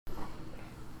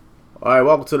All right,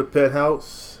 welcome to the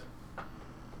penthouse.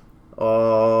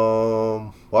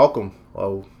 Welcome.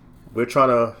 We're trying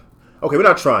to. Okay, we're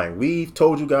not trying. We've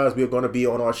told you guys we're going to be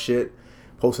on our shit,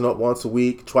 posting up once a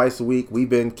week, twice a week. We've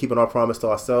been keeping our promise to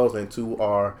ourselves and to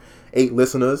our 8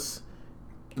 listeners.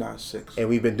 Not 6. And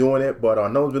we've been doing it, but our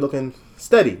numbers been looking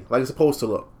steady, like it's supposed to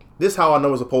look. This is how our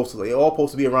numbers are supposed to look. They're all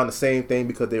supposed to be around the same thing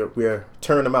because we're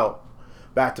turning them out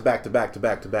back to back to back to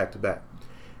back to back to back.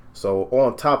 So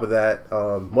on top of that,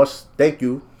 much thank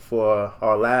you for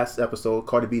our last episode.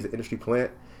 Cardi B's an industry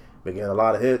plant. Been getting a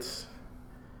lot of hits,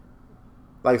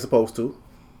 like it's supposed to.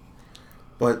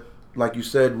 But like you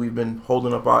said, we've been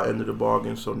holding up our end of the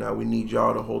bargain, so now we need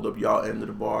y'all to hold up y'all end of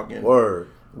the bargain. Word.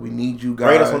 We need you guys.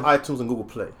 Rate us on iTunes and Google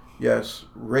Play. Yes.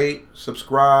 Rate,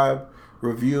 subscribe,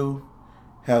 review.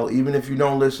 Hell, even if you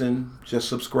don't listen, just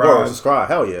subscribe. Word, subscribe.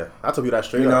 Hell yeah. I'll tell you that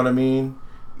straight up. You know what I mean?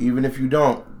 Even if you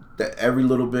don't, that every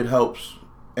little bit helps.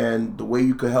 And the way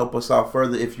you could help us out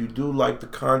further, if you do like the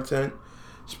content,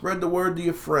 spread the word to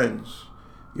your friends,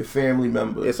 your family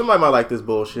members. Yeah, somebody might like this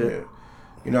bullshit. Yeah.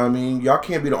 You know what I mean? Y'all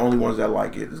can't be the only ones that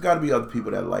like it. There's got to be other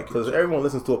people that like it. Because everyone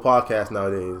listens to a podcast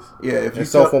nadays. Yeah, if you in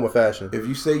some form of fashion. If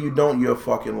you say you don't, you're a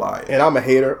fucking liar. And I'm a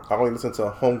hater. I only listen to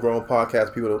homegrown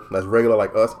podcast people that's regular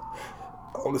like us.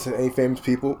 I don't listen to any famous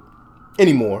people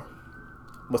anymore.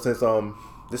 But since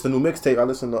this is a new mixtape, I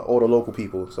listen to all the local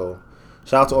people. So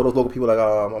shout out to all those local people. Like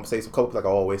I'm gonna say some couple like I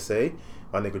always say.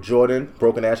 My nigga Jordan,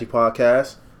 Broken Ashley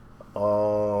podcast.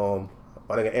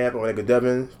 My nigga Amp, my nigga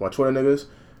Devin, my Twitter niggas.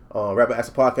 Rapper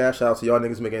Acid Podcast. Shout out to y'all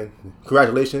niggas making.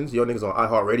 Congratulations, y'all niggas on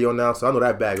iHeartRadio now. So I know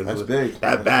that bag is big.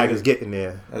 That bag is getting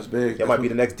there. That's big. That might be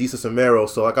the next Disa Samero.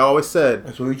 So like I always said,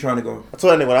 that's where we trying to go. I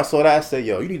told that nigga when I saw that, I said,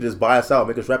 yo, you need to just buy us out,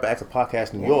 make us Rapper Acid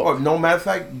Podcast New York. No matter of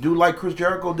fact, do like Chris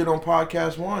Jericho did on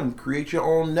Podcast One. Create your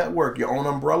own network, your own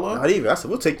umbrella. Not even. I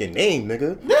said, we'll take your name,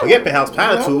 nigga. Yeah, forget Penthouse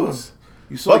Panitudes.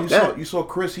 You saw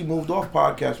Chris. He moved off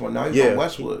Podcast One. Now he's on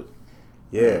Westwood.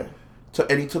 Yeah.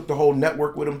 And he took the whole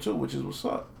network with him too, which is what's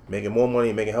up. Making more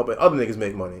money, helping other niggas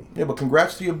make money. Yeah, but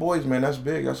congrats to your boys, man. That's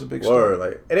big. That's a big story. Word,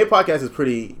 like, and their podcast is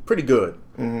pretty good.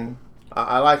 Mm-hmm.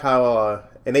 I like how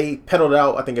and they pedaled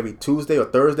out. I think every Tuesday or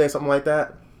Thursday, something like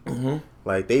that. Mm-hmm.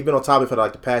 Like they've been on top of it for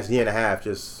like the past year and a half,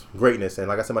 just greatness. And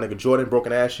like I said, my nigga Jordan,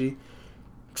 Broken Ashy,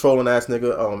 trolling ass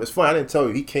nigga. It's funny. I didn't tell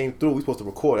you he came through. We supposed to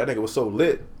record. That nigga was so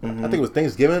lit. Mm-hmm. I think it was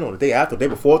Thanksgiving or the day after, the day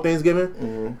before Thanksgiving.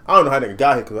 Mm-hmm. I don't know how that nigga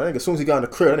got here because I think as soon as he got in the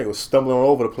crib, that nigga was stumbling all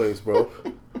over the place, bro.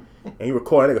 And he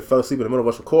recorded. That nigga fell asleep in the middle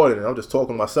of us recording, and I'm just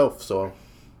talking to myself. So,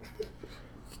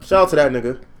 shout out to that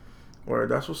nigga. Word,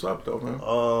 that's what's up, though, man.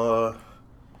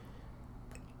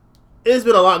 It's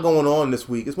been a lot going on this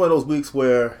week. It's one of those weeks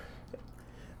where,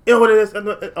 you know what it is?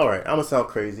 All right, I'm gonna sound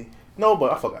crazy. No,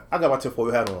 but I forgot. I got my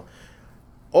tinfoil hat on.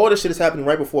 All this shit is happening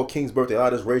right before King's birthday. A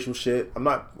lot of this racial shit. I'm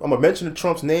gonna mention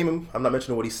Trump's name. I'm not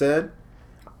mentioning what he said.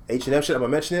 H&M shit. I'm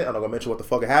gonna mention it. I'm not gonna mention what the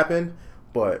fuck happened.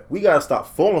 But we gotta stop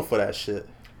falling for that shit.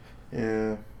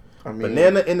 Yeah, I mean,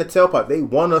 banana in the tailpipe. They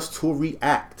want us to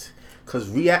react because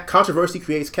controversy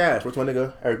creates cash. What's my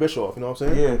nigga Eric Bischoff? You know what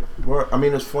I'm saying? Yeah. Well, I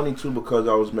mean, it's funny too because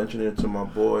I was mentioning it to my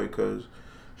boy. Because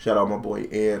shout out my boy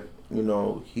Ant. You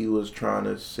know, he was trying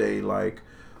to say like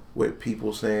with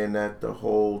people saying that the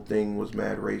whole thing was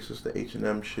mad racist, the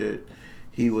H&M shit.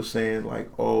 He was saying like,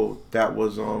 oh, that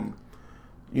was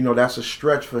you know, that's a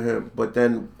stretch for him. But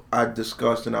then I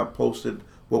discussed and I posted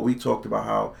what we talked about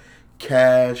how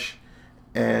cash.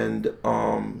 And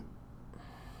I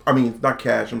mean not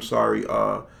cash. I'm sorry.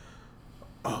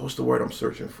 What's the word I'm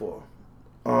searching for?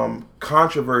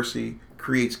 Controversy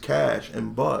creates cash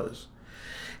and buzz,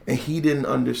 and he didn't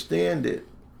understand it.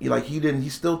 He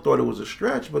still thought it was a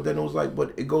stretch, but then it was like,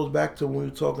 but it goes back to when we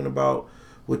were talking about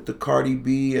with the Cardi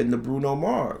B and the Bruno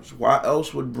Mars. Why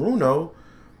else would Bruno,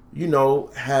 you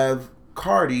know, have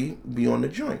Cardi be on the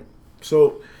joint?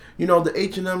 So. You know, the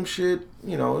H&M shit,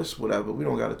 you know, it's whatever. We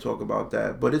don't got to talk about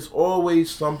that. But it's always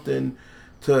something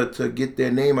to get their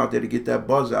name out there, to get that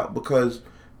buzz out. Because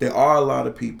there are a lot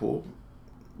of people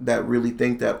that really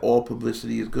think that all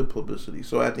publicity is good publicity.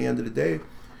 So at the end of the day,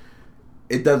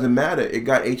 it doesn't matter. It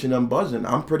got H&M buzzing.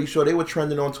 I'm pretty sure they were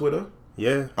trending on Twitter.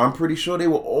 Yeah. I'm pretty sure they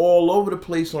were all over the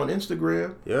place on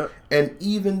Instagram. Yeah. And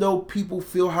even though people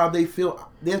feel how they feel,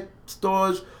 their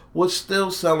stores was still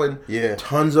selling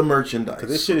tons of merchandise. Cause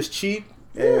this shit is cheap.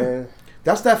 Yeah.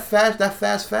 That's that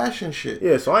fast fashion shit.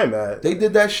 Yeah, so I ain't mad. They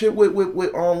did that shit with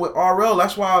RL.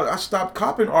 That's why I stopped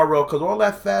copping RL, cause all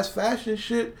that fast fashion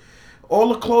shit, all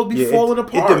the clothes be falling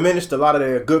apart. It diminished a lot of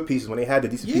their good pieces when they had the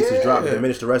decent pieces drop. It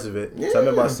diminished the rest of it. Yeah. So I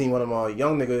remember I seen one of my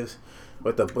young niggas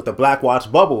with the Black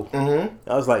Watch bubble. Mm-hmm.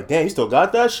 I was like, damn, you still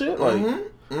got that shit? Like,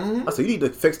 Mm-hmm. I said, you need to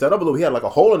fix that up a little. He had like a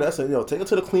hole in it. I said, take it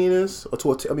to the cleaners or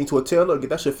to a tailor and get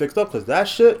that shit fixed up, because that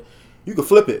shit, you can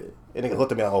flip it. And niggas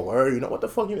looked at me like, oh, word, what the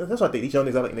fuck? That's what I think these young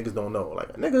niggas, I like niggas don't know.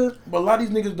 Like, nigga. But a lot of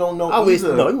these niggas don't know.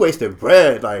 You wasted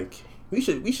bread. Like, we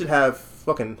should have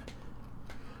fucking.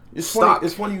 It's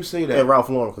funny you say that. And Ralph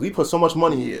Lauren, because we put so much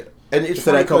money. Yeah, and it's into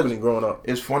funny that company growing up.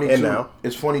 It's funny and too. Now.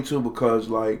 It's funny too because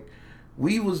like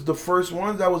we was the first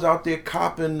ones that was out there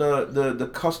copping the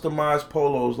customized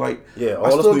polos. Like, yeah,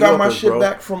 I still got my shit bro.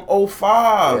 back from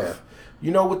 05.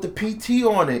 Yeah. With the PT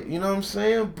on it. You know what I'm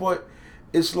saying? But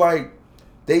it's like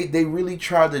they really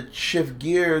try to shift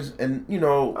gears, and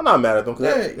I'm not mad at them.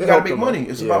 You gotta make money.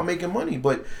 It's about making money.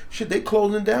 But shit, they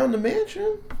closing down the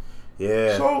mansion.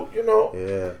 Yeah. So,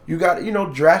 you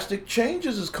got, drastic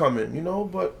changes is coming,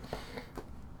 but,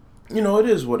 it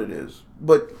is what it is.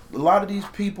 But a lot of these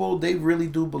people, they really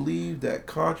do believe that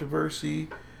controversy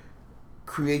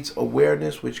creates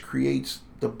awareness, which creates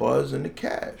the buzz and the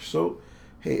cash. So,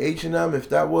 hey, H&M, if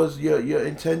that was your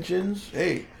intentions,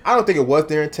 hey. I don't think it was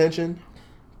their intention,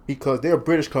 because they're a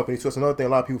British company, so that's another thing a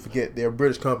lot of people forget. They're a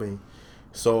British company.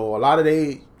 So, a lot of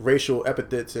their racial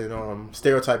epithets and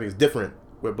stereotyping is different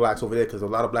with blacks over there, because a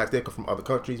lot of blacks there come from other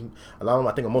countries. A lot of them,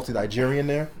 I think, are mostly Nigerian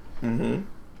there. Mm-hmm.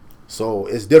 So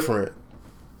it's different.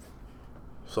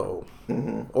 So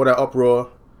all that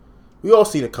uproar, we all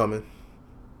seen it coming.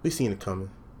 We seen it coming.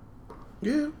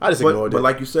 Yeah, I just ignored it. But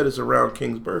like you said, it's around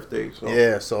King's birthday. So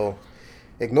yeah, so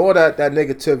ignore that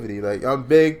negativity. Like, I'm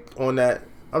big on that.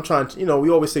 I'm trying to,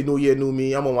 we always say New Year, New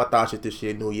Me. I'm on my thought shit this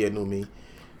year, New Year, New Me.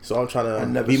 So I'm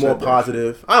trying to be more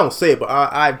positive. I don't say it, but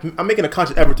I'm making a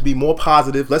conscious effort to be more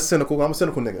positive, less cynical. I'm a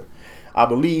cynical nigga. I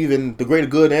believe in the greater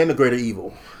good and the greater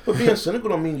evil. But being cynical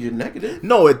don't mean you're negative.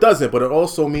 No, it doesn't. But it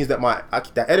also means that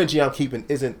that energy I'm keeping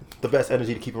isn't the best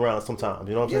energy to keep around sometimes.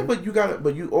 You know what I'm saying? Yeah,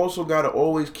 but you also gotta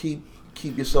always keep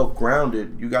yourself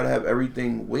grounded. You gotta have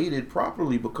everything weighted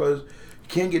properly, because you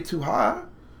can't get too high.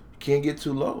 Can't get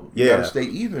too low. You gotta stay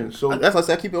even. So that's why I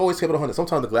say I always keep it 100.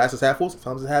 Sometimes the glass is half full,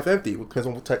 sometimes it's half empty. It depends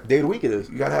on what day of the week it is.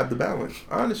 You gotta have the balance.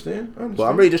 I understand. But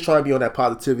I'm really just trying to be on that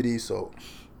positivity. So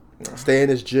stay in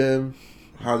this gym.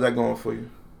 How's that going for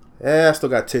you? Yeah, I still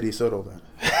got titties, so it don't matter.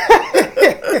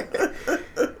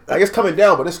 Like, it's coming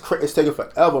down, but it's taking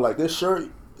forever. Like, this shirt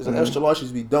is an extra large,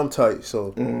 used to be dumb tight.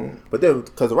 So, but then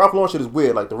because the Ralph Lauren shit is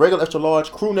weird. Like, the regular extra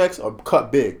large crew necks are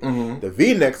cut big. The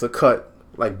V necks are cut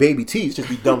like baby tees, just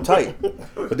be dumb tight.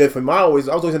 But then for I was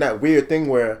always in that weird thing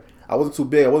where I wasn't too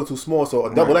big, I wasn't too small, so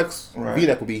a double X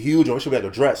V-neck would be huge, or it should be like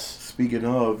a dress. Speaking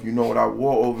of, you know what I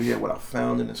wore over here, what I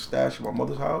found in the stash of my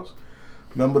mother's house?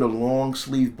 Remember the long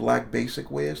sleeve black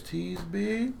basic wears tees,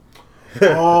 B?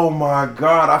 Oh my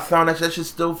God, I found that shit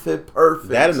still fit perfect.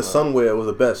 That and the sunwear was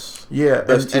the best. Yeah,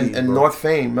 best and North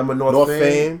Fame. Remember North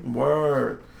Fame?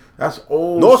 Word. That's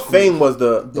old. North Fame was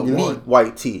the neat one.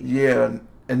 White tee. Yeah.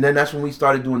 And then that's when we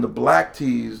started doing the black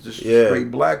tees, the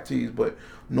straight black tees. But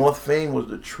North Fame was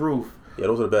the truth. Yeah,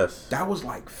 those are the best. That was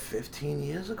like 15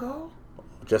 years ago?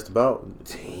 Just about.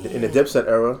 Damn. In the Dipset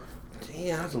era.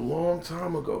 Damn, that's a long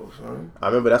time ago, son. I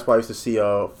remember that's why I used to see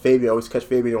Fabian. I always catch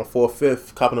Fabian on 4th,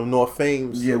 5th, copping them North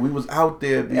Fames. Yeah, we was out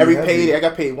there. I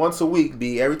got paid once a week,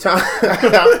 B. Every time I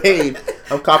got paid,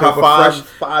 I'm copping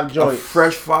five joints. A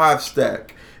fresh 5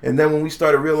 stack. And then when we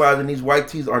started realizing these white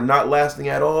tees are not lasting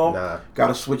at all,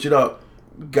 gotta switch it up.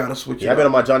 I've been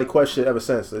on my Johnny Quest shit ever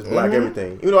since. It's black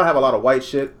everything. Even though I have a lot of white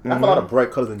shit, I have a lot of bright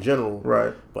colors in general.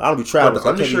 Right. But I don't be traveling. But the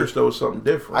undershirts though is something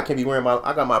different. I can't be wearing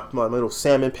I got my little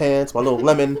salmon pants, my little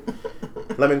lemon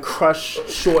crush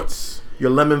shorts.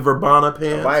 Your lemon verbena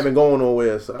pants. I ain't been going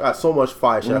nowhere, so I got so much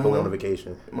fire shit I can wear on a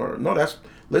vacation. No,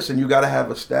 listen, you gotta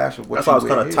have a stash of what that's you why I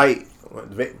was kind of tight.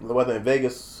 The weather in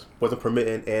Vegas wasn't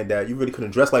permitting, and you really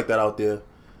couldn't dress like that out there.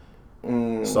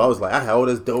 So I was like, I had all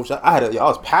this dope shit. I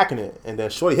was packing it, and then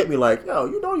Shorty hit me like, yo,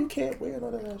 you can't wear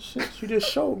none of that shit. You just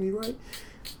showed me, right?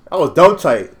 I was dumb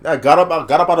tight. I got up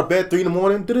out of bed 3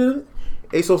 a.m.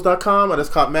 ASOS.com. I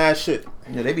just caught mad shit.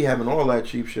 Yeah, they be having all that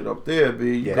cheap shit up there,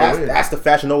 B. Yeah, that's the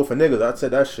Fashion Nova for niggas. I said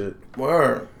that shit.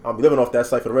 Word. I'll be living off that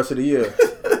site for the rest of the year.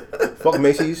 Fuck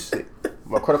Macy's.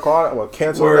 My credit card, I'm gonna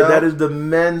cancel. Word, that is the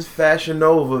men's Fashion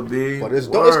Nova, B. But it's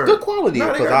good quality,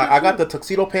 because I got the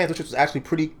tuxedo pants, which was actually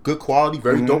pretty good quality,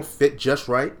 very dope, fit just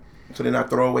right. So they're not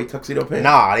throwaway tuxedo pants?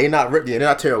 Nah, they're not ripped. Yeah, they're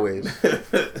not tearaways.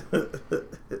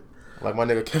 Like my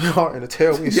nigga Kevin Hart in a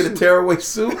tearaway suit. Get a tearaway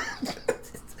suit?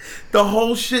 The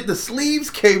whole shit, the sleeves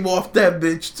came off that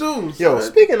bitch too. Yo,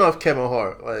 speaking of Kevin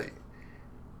Hart, like,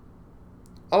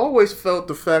 I always felt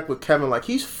the fact with Kevin, like,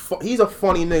 he's a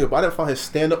funny nigga, but I didn't find his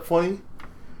stand-up funny.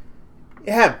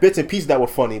 It had bits and pieces that were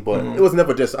funny, but it was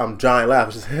never just I'm giant laugh.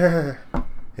 It's just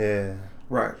yeah,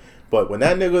 right. But when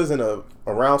that nigga's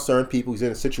around certain people, he's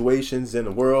in situations in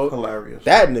the world. Hilarious.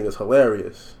 That nigga's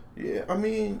hilarious. Yeah, I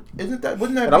mean, wouldn't that?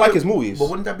 And I like his movies. But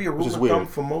wouldn't that be a rule which is of weird. thumb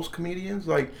for most comedians?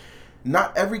 Like,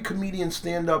 not every comedian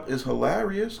stand up is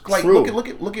hilarious. Like, True. look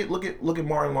at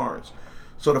Martin Lawrence.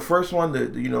 So the first one,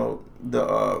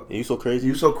 You So Crazy.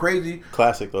 You So Crazy,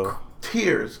 Classic though.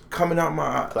 tears coming out my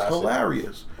eyes. Classic.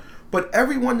 Hilarious. But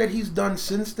everyone that he's done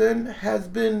since then has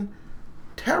been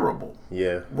terrible.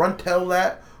 Yeah. Run Tell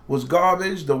That was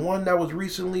garbage. The one that was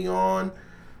recently on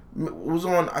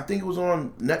I think it was on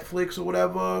Netflix or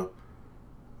whatever.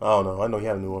 I don't know. I know he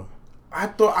had a new one.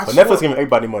 But Netflix giving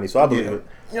everybody money, so I believe it.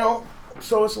 You know,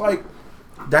 so it's like,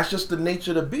 that's just the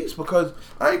nature of the beast, because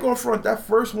I ain't going to front. That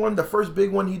first one, the first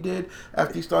big one he did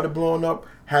after he started blowing up,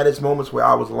 had its moments where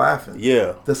I was laughing.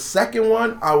 Yeah. The second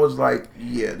one, I was like,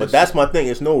 yeah. But that's my thing.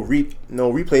 It's no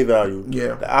replay value.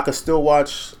 Yeah. I could still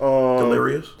watch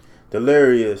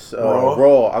Delirious,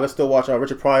 Raw. I can still watch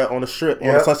Richard Pryor on the Strip, on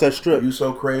the Sunset Strip. You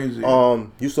So Crazy.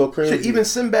 You So Crazy. Shit, even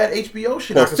Sinbad HBO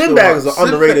shit. Well, Sinbad is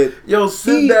underrated. Yo,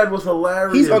 Sinbad was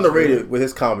hilarious. He's underrated with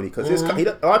his comedy because a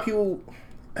lot of people.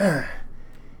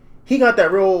 He got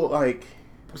that real like.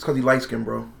 It's because he light skinned,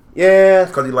 bro. Yeah,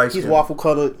 because he light skinned. He's waffle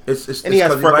colored. It's and he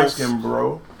has because he light freckles. skinned,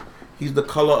 bro. He's the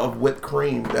color of whipped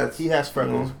cream. He has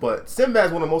freckles, but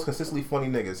Sinbad's one of the most consistently funny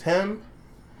niggas. Him.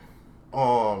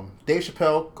 Dave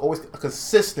Chappelle, always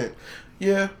consistent.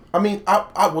 Yeah, I mean,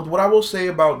 what I will say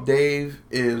about Dave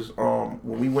is, when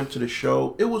we went to the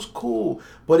show, it was cool,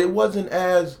 but it wasn't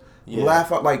as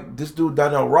laugh out. Like, this dude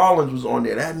Donnell Rollins was on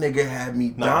there. That nigga had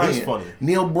me dying. He's funny.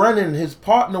 Neil Brennan, his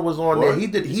partner, was on there. He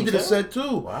did a set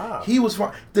too. Wow. He was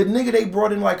fun. The nigga they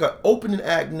brought in, like an opening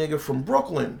act nigga from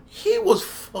Brooklyn. He was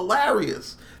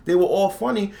hilarious. They were all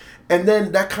funny. And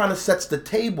then that kind of sets the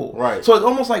table. Right. So it's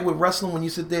almost like with wrestling when you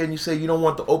sit there and you say you don't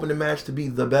want the opening match to be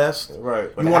the best. Right.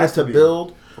 You want it to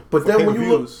build. But then when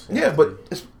you look... Yeah, but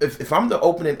if I'm the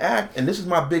opening act and this is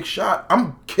my big shot,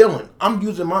 I'm killing. I'm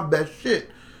using my best shit.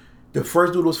 The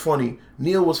first dude was funny.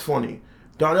 Neil was funny.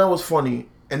 Donnell was funny.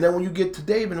 And then when you get to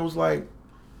Dave, and it was like...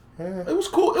 It was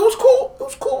cool. It was cool. It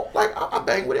was cool. Like, I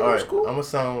banged with it. It was cool. I'm going to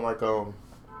sound like...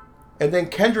 And then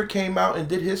Kendrick came out and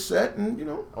did his set, and you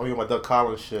know. I'm get my Doug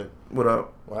Collins shit. What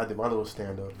up? When I did my little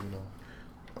stand up, you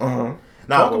know.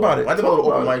 Talk about it. I did my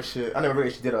little open mic shit. I never really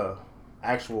actually did I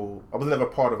was never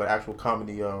part of an actual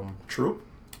comedy. True.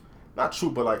 Not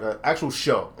true, but like an actual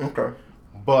show. Okay.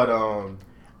 But I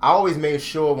always made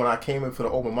sure when I came in for the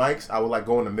open mics, I would like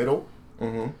go in the middle.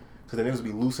 Because the niggas would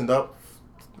be loosened up.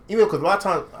 Even because a lot of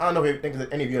times, I don't know if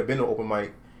any of you have been to open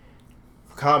mic.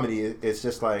 Comedy, it's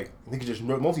just like niggas just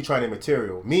mostly trying their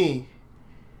material. Me,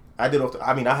 I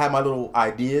had my little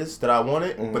ideas that I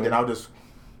wanted, but then I'll just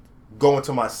go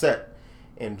into my set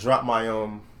and drop my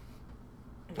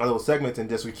my little segments and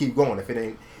just keep going. If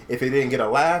it didn't get a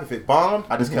laugh, if it bombed,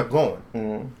 I just kept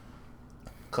going.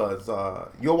 Cause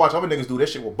you'll watch other niggas do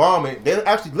this shit with bombing. They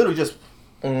actually literally just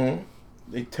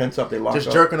they tense up, they lock just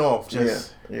up. Jerking off,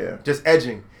 just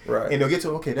edging. Right. And they'll get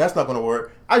to, okay, that's not gonna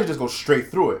work. I just go straight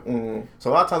through it. So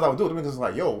a lot of times I would do it. The niggas is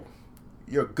like, yo,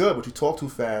 you're good, but you talk too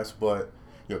fast, but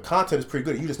your content is pretty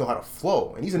good. You just know how to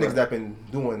flow. And these are niggas that been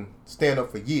doing stand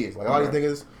up for years. Like a lot of these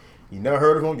niggas, you never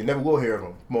heard of them, you never will hear of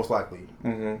them, most likely.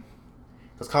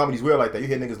 Because comedy's weird like that. You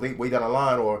hear niggas way down the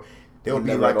line, or they'll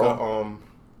be like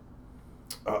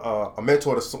a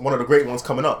mentor to one of the great ones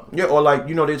coming up. Yeah, or like,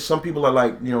 there's some people are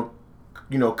like,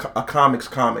 a comic's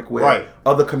comic where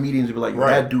other comedians will be like,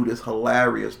 that dude is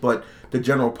hilarious, but the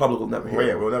general public will never hear him.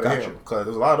 Yeah, we'll never hear him. Because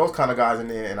there's a lot of those kind of guys in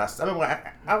there, and I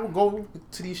remember I would go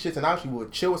to these shits and I actually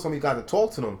would chill with some of these guys and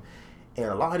talk to them, and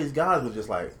a lot of these guys were just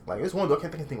like this one dude, I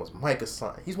can't think his name was Mike or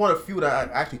something. He's one of the few that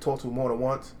I actually talked to more than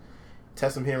once,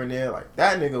 test him here and there. Like,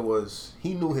 that nigga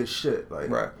he knew his shit. Like,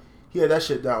 he had that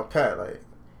shit down pat. Like,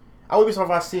 I would be surprised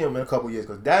if I see him in a couple years,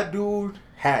 because that dude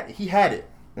had it. He had it.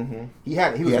 He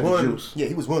had it. He was willing. Yeah,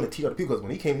 he was willing to teach other people. Because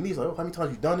when he came in, he's like, "Oh, how many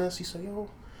times you done this?" He said, "Yo,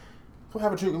 come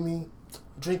have a drink with me,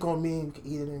 drink on me. We could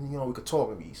eat it, and we could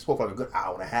talk." And he spoke for like a good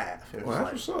hour and a half. Well,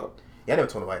 that's what's up. Yeah, I never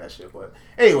told nobody that shit. But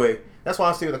anyway, that's why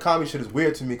I say the comedy shit is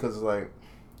weird to me, because it's like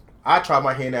I tried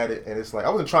my hand at it, and it's like I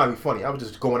wasn't trying to be funny. I was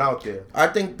just going out there. I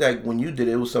think that when you did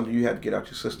it, it was something you had to get out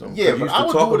your system. Yeah, but I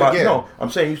would do it again. No, I'm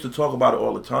saying you used to talk about it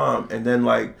all the time, and then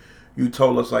like. You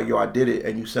told us like, yo, I did it,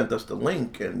 and you sent us the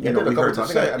link, and we heard the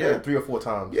set. I did it 3 or 4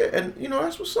 times. Yeah, and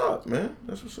that's what's up, man.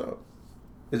 That's what's up.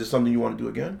 Is it something you want to do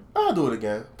again? I'll do it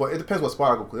again, but it depends what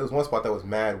spot I go. Because there was one spot that was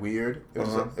mad weird. It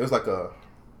was it was like a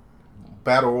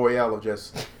battle royale of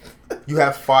just you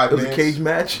have 5 minutes. It was a cage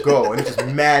match. Go, and it's just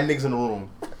mad niggas in the room,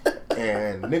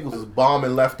 and niggas was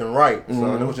bombing left and right.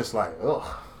 So it was just like, ugh.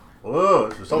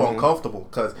 ugh, it's so uncomfortable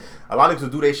because a lot of niggas will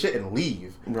do their shit and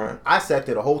leave. Right. I sat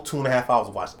there the whole 2.5 hours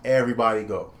to watch everybody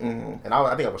go, and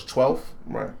I think I was 12th.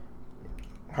 Right.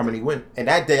 How many went? And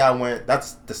that day I went.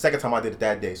 That's the second time I did it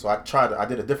that day. So I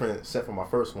did a different set from my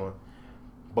first one,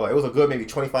 but it was a good maybe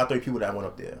 25, 30 people that went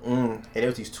up there, and it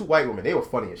was these 2 white women. They were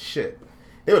funny as shit.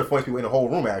 They were the funniest people in the whole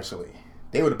room. Actually,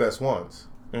 they were the best ones.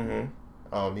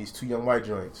 These 2 young white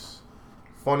joints,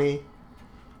 funny,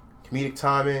 comedic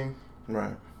timing.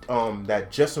 Right.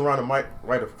 That just around the mic,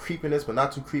 right, of creepiness, but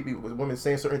not too creepy with women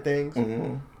saying certain things.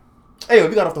 Anyway,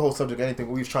 we got off the whole subject.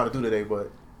 Anything we was trying to do today, but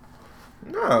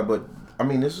nah, but I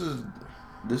mean, this is.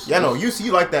 Yeah, no, you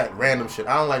like that random shit.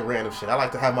 I don't like random shit. I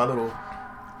like to have my little.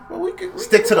 Well, we can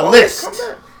stick to the list.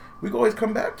 We can always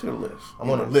come back to the list. I'm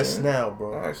on the list now,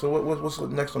 bro. All right, so what's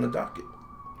next on the docket?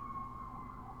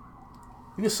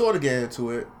 You can sort of get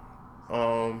into it.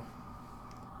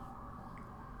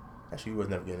 Actually, you was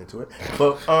never getting into it.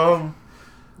 But I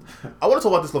want to talk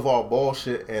about this LeVar Ball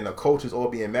shit and the coaches all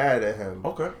being mad at him.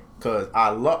 Okay. Because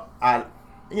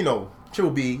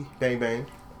Triple B, Bang Bang.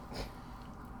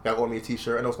 Got on me a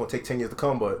t-shirt. I know it's going to take 10 years to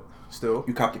come, but still.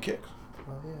 You copped the kicks.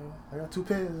 Oh, yeah. I got 2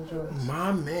 pairs of yours.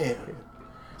 My man.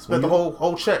 Spent the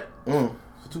whole check for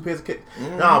 2 pairs of kicks.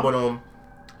 Nah, but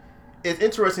it's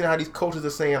interesting how these coaches are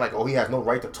saying, like, oh, he has no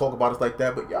right to talk about us like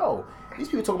that. But, yo, these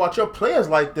people talk about your players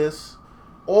like this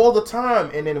all the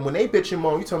time. And then when they bitch him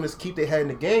on, you tell them to keep their head in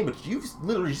the game. But you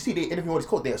literally see they interview all these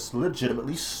coaches. They're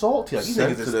legitimately salty. Like, these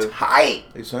niggas is tight.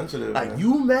 They sensitive. Like, man.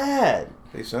 you mad.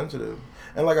 They sensitive.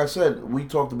 And like I said, we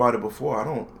talked about it before. I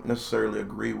don't necessarily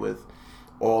agree with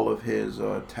all of his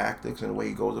tactics and the way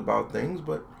he goes about things.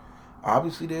 But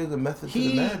obviously there's a method to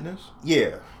the madness.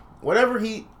 Yeah. Whatever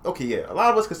a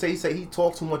lot of us could say he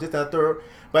talks too much, this, that, third.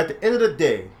 But at the end of the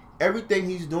day, everything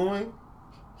he's doing,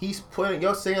 he's putting,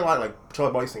 you're saying like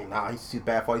Charlie Barkley saying, nah, he's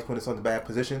bad for, he's putting us in the bad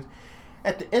positions.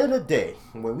 At the end of the day,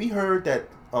 when we heard that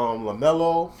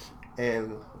LaMelo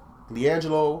and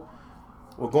LiAngelo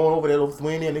were going over there to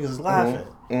Lithuania, niggas is laughing.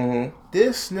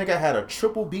 This nigga had a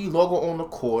Triple B logo on the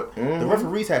court. The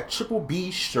referees had Triple B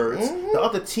shirts. The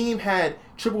other team had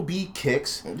Triple B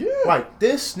kicks. Yeah. Like,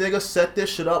 this nigga set this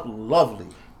shit up lovely.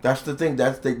 That's the thing.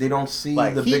 They don't see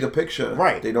the bigger picture.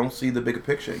 Right. They don't see the bigger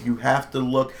picture. You have to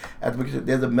look at the bigger picture.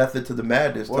 There's a method to the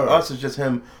madness. Word. To us, it's just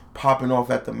him popping off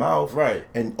at the mouth. Right.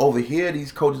 And over here,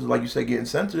 these coaches, like you said, getting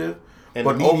sensitive. And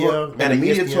but the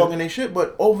media talking their shit.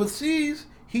 But overseas,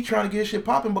 he trying to get shit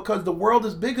popping because the world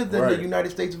is bigger than the United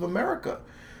States of America.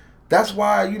 That's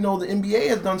why, the NBA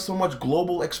has done so much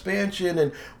global expansion,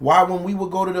 and why when we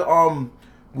would go to the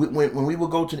when we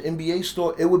would go to the NBA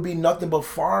store, it would be nothing but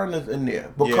foreigners in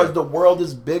there because the world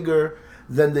is bigger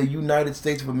than the United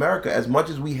States of America. As much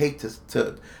as we hate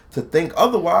to think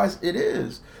otherwise, it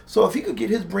is. So if he could get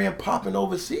his brand popping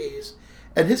overseas,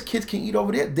 and his kids can eat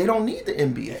over there, they don't need the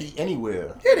NBA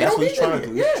anywhere. Yeah, that's what he's trying to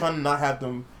do. He's trying to not have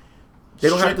them. They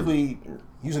don't have to be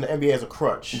using the NBA as a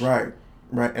crutch. Right.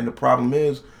 And the problem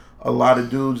is, a lot of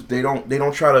dudes they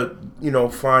don't try to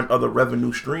find other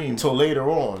revenue streams till later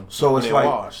on. So it's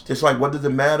like what does it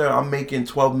matter? I'm making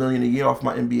 $12 million a year off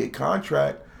my NBA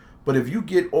contract, but if you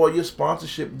get all your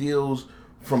sponsorship deals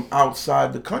from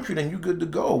outside the country, then you're good to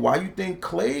go. Why you think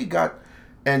Clay got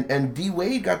and D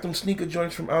Wade got them sneaker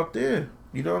joints from out there?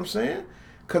 You know what I'm saying?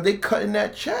 Because they cutting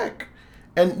that check.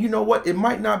 And you know what? It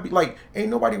might not be like, ain't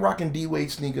nobody rocking D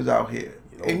Wade sneakers out here.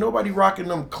 Ain't nobody rocking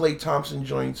them Klay Thompson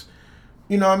joints.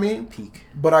 You know what I mean? Peak.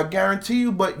 But I guarantee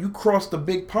you, you cross the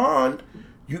big pond,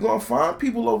 you're going to find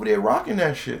people over there rocking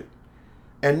that shit.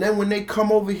 And then when they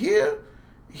come over here,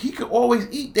 he could always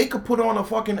eat. They could put on a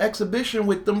fucking exhibition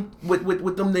with them with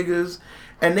them niggas,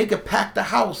 and they could pack the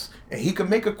house, and he could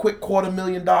make a quick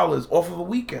 $250,000 off of a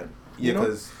weekend. Yeah,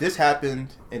 because this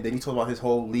happened, and then he talked about his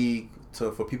whole league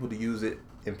for people to use it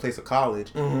in place of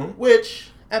college,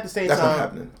 which at the same time,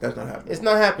 That's not happening. It's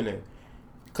not happening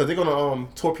because they're gonna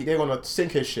they're gonna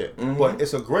sink his shit. But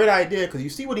it's a great idea because you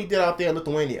see what he did out there in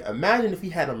Lithuania. Imagine if he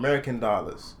had American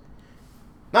dollars,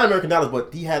 not American dollars,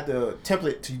 but he had the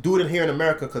template to do it here in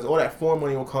America because all that foreign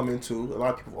money will come into. A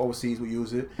lot of people overseas will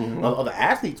use it. Other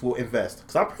athletes will invest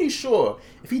because I'm pretty sure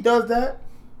if he does that,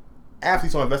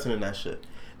 athletes are investing in that shit.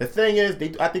 The thing is,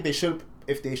 I think they should.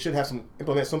 If they should have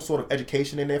implement some sort of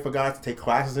education in there for guys to take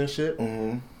classes and shit.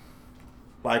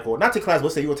 Like, or not take classes,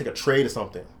 let's say you want to take a trade or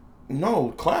something. No,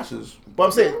 classes. But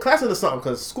I'm saying classes or something,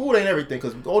 because school ain't everything,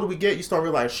 because the older we get, you start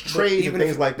realizing trades and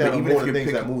things like that are more the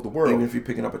things that move the world. Even if you're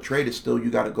picking up a trade, it's still, you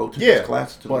got to go to these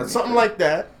classes to learn. But something like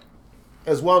that,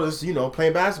 as well as,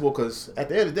 playing basketball, because at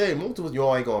the end of the day, most of us, you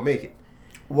all ain't going to make it.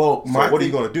 Well, so what are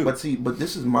you going to do? But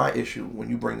this is my issue when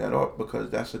you bring that up,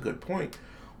 because that's a good point.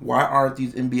 Why aren't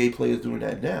these NBA players doing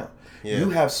that now? Yeah.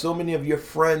 You have so many of your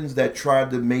friends that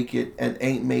tried to make it and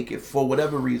ain't make it for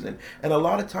whatever reason. And a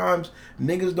lot of times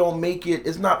niggas don't make it.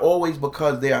 It's not always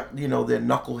because they're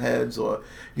knuckleheads or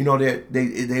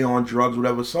they on drugs or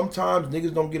whatever. Sometimes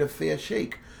niggas don't get a fair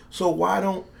shake. So why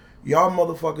don't y'all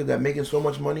motherfuckers that making so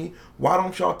much money, why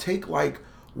don't y'all take like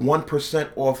 1%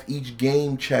 off each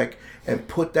game check and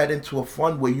put that into a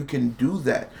fund where you can do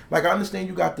that? Like, I understand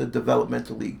you got the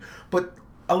developmental league, but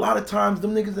a lot of times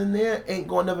them niggas in there ain't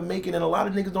gonna never make it, and a lot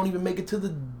of niggas don't even make it to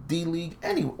the D League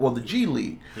anyway, or the G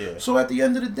League. Yeah. So at the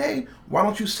end of the day, why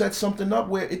don't you set something up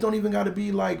where it don't even gotta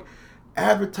be like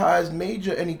advertised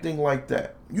major, anything like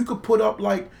that? You could put up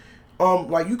like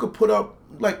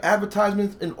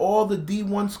advertisements in all the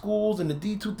D1 schools and the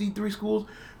D2, D3 schools.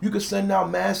 You could send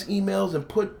out mass emails and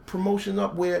put promotion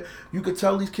up where you could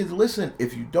tell these kids, listen,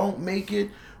 if you don't make it,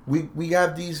 we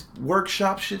have these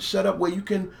workshop shit set up where you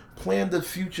can plan the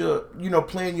future,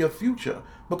 plan your future.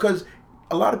 Because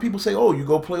a lot of people say, oh, you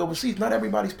go play overseas. Not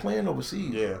everybody's playing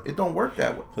overseas. Yeah. It don't work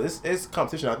that way. So this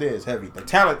competition out there is heavy. The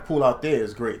talent pool out there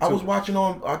is great, too. I was watching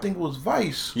on, I think it was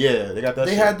Vice. Yeah, they got that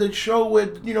They shit. had the show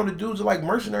with, the dudes are like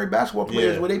mercenary basketball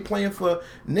players where they playing for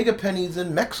nigga pennies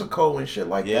in Mexico and shit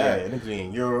like that. Yeah, niggas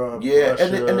in Europe, Yeah,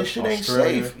 Russia, and the shit ain't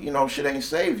Australia. safe. Shit ain't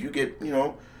safe. You get,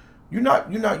 you're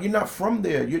not from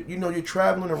there. You're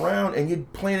traveling around and you're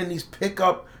playing in these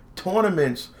pickup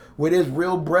tournaments where there's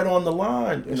real bread on the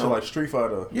line. It's like Street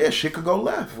Fighter. Yeah, shit could go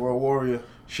left. World Warrior.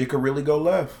 Shit could really go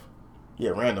left.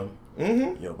 Yeah, random.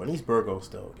 Mm-hmm. Yo, but these Burgos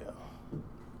though, yo.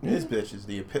 This bitch is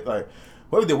like,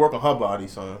 whatever they work on her body,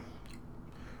 son.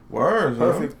 Words,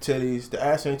 Perfect titties. The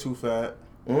ass ain't too fat.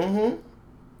 Mm-hmm.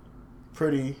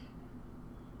 Pretty.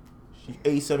 She's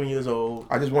 87 years old.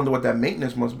 I just wonder what that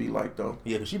maintenance must be like, though.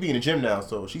 Yeah, because she be in the gym now,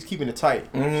 so she's keeping it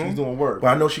tight. Mm-hmm. She's doing work. But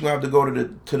I know she's gonna have to go to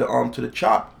the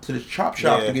chop shop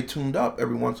Yeah. to get tuned up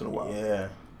every once in a while. Yeah.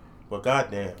 But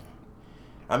goddamn.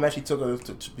 I actually took her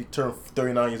to turn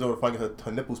 39 years old to finally get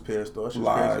her nipples pierced, though. That shit's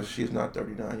Lies. crazy. She's not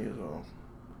 39 years old.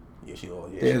 Yeah, she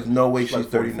old. Yeah, There's no way she's like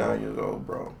 39 years old,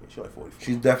 bro. Yeah, she's like 44.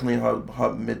 She's definitely in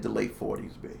her mid to late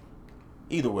 40s, babe.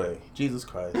 Either way, Jesus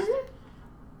Christ. Mm-hmm.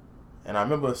 And I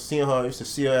remember seeing her. I used to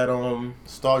see her at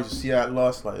Star. Used to see her at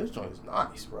Lost. Like, this joint is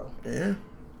nice, bro. Yeah. And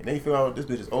then you figure out this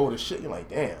bitch is old as shit. You're like,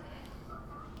 damn.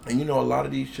 And a lot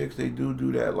of these chicks, they do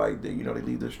that. Like, they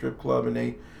leave the strip club and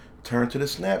they turn to the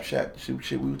Snapchat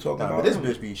shit we were talking about. But this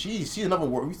bitch be she's another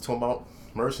word we talking about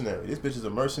mercenary. This bitch is a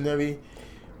mercenary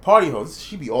party host.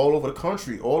 She be all over the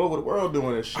country, all over the world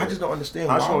doing this shit. I just don't understand.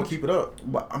 How she gonna keep it up?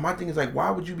 But my thing is like, why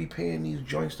would you be paying these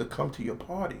joints to come to your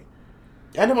party?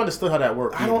 I never understood how that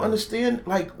worked. I don't understand.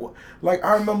 Like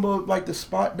I remember like the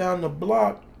spot down the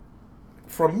block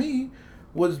from me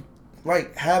was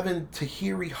like having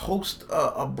Tahiri host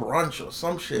a brunch or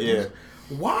some shit. Yeah.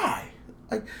 Why?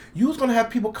 Like, you was gonna have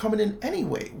people coming in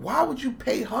anyway. Why would you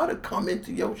pay her to come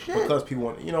into your shit? Because people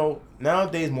want,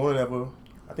 nowadays more than ever.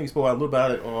 I think we spoke a little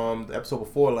about it on the episode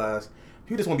before last.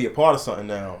 People just want to be a part of something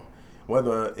now,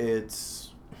 whether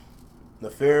it's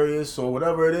nefarious or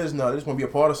whatever it is. No, they just want to be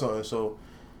a part of something. So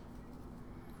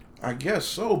I guess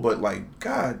so, but like,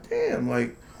 god damn,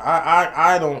 like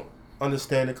I don't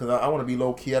understand it because I want to be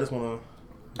low key. I just want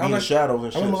to be in the shadows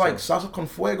and shit. I remember like Salsa Con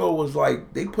Fuego was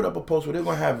like, they put up a post where they're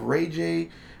gonna have Ray J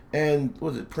and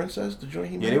was it Princess, the joint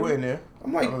he made? Yeah, they were in there.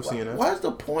 I'm like, why is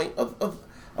the point of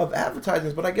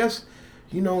advertisements? But I guess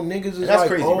niggas is that's like,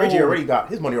 crazy. oh, Ray J already got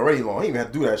his money already long. He didn't even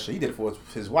have to do that shit. He did it for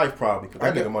his wife probably because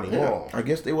that nigga money long. I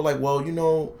guess they were like, well,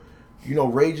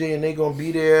 Ray J and they gonna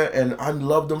be there, and I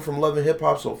love them from Love and Hip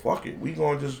Hop, so fuck it, we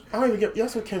gonna just. I don't even get.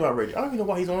 That's what came out Ray J. I don't even know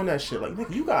why he's on that shit. Like,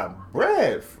 nigga, you got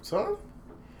bread, son.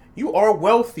 You are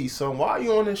wealthy, son. Why are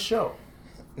you on this show?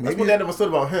 That's what they never said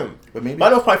about him. But I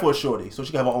know it's probably for a shorty, so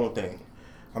she can have her own thing.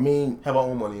 I mean, have her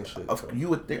own money and shit. You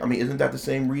would think. I mean, isn't that the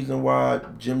same reason why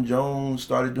Jim Jones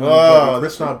started doing? Oh,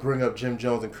 let's not bring up Jim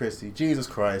Jones and Chrissy. Jesus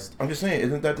Christ. I'm just saying,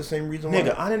 isn't that the same reason?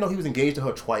 Nigga, I didn't know he was engaged to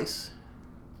her twice.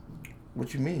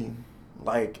 What you mean?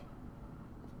 Like,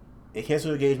 they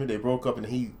canceled the engagement, they broke up, and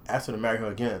he asked her to marry her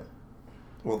again.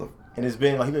 Well, and it's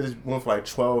been like he been this woman for like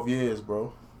 12 years,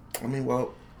 bro. I mean,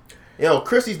 well,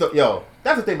 Chrissy's that's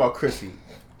the thing about Chrissy.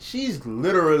 She's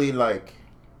literally like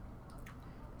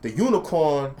the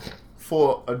unicorn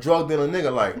for a drug dealer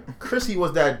nigga. Like, Chrissy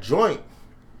was that joint.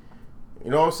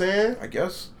 You know what I'm saying? I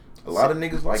guess a lot of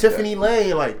niggas like Tiffany that.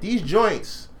 Lane, like these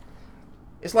joints.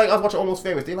 It's like I was watching Almost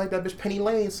Famous. They like that bitch Penny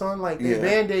Lane, son. Like, they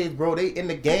Band-Aids, bro. They in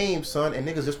the game, son, and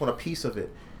niggas just want a piece of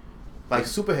it. Like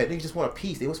Superhead, niggas just want a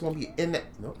piece. They just want to be in that.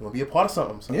 You want to be a part of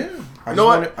something, son. Yeah. I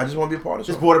just want to be a part of something.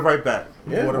 Just brought it right back.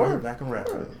 Yeah, brought it right back and wrapped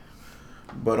it.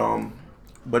 But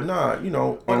But nah, you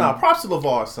know. But nah, props to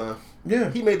LeVar, son.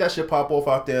 Yeah. He made that shit pop off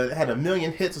out there. It had 1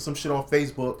 million hits or some shit on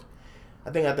Facebook. I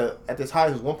think at this height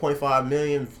it was 1.5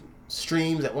 million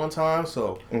streams at one time.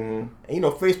 So, and you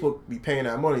know, Facebook be paying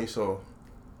that money. So,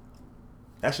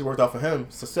 that shit worked out for him.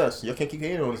 Success. You can't keep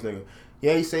hating on this nigga.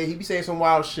 Yeah, he be saying some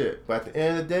wild shit. But at the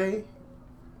end of the day,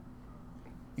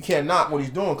 you can't knock what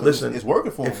he's doing because it's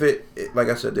working for him. If it, like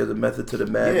I said, there's a method to the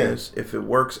madness. Yeah. If it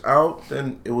works out,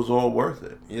 then it was all worth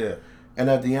it. Yeah. And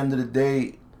at the end of the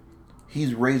day,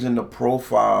 he's raising the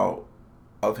profile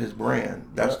of his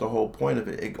brand. That's the whole point of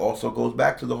it. It also goes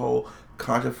back to the whole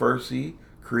controversy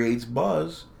creates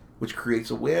buzz, which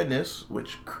creates awareness,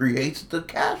 which creates the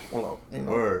cash flow. You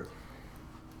know? Word.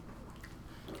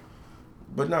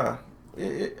 But nah,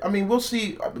 I mean, we'll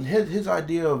see. His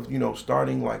idea of, you know,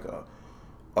 starting like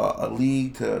a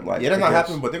league to like, that's not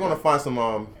happening. But they're gonna find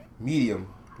some medium.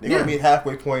 They're gonna meet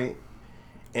halfway point.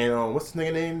 And what's his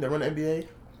nigga name that run the NBA?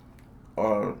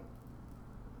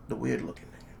 The weird looking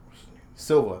nigga.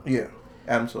 Silver. Yeah,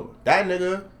 Adam Silver. That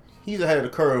nigga, he's ahead of the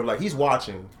curve. Like, he's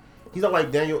watching. He's not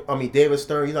like David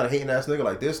Stern. He's not a hating ass nigga.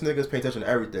 Like, this nigga's paying attention to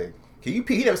everything. He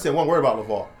never said one word about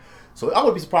LeVar. So I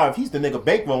would be surprised if he's the nigga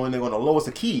bankrolling nigga on the lowest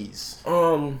of keys.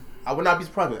 I would not be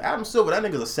surprised. With Adam Silver, that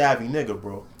nigga's a savvy nigga,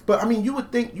 bro. But I mean, you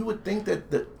would think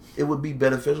that it would be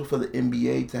beneficial for the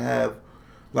NBA to have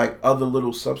like other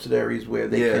little subsidiaries where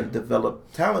they can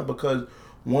develop talent, because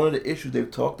one of the issues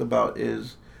they've talked about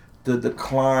is the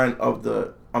decline of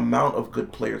the amount of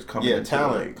good players coming into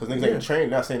talent, because niggas ain't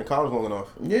trained, not staying in college long enough.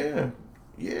 Yeah.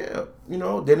 You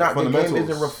know, they're not. The game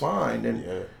isn't refined,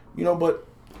 and you know, but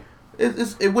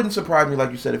it wouldn't surprise me,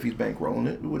 like you said, if he's bankrolling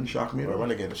it. It wouldn't shock me at all.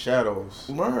 Running in the shadows.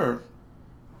 Word.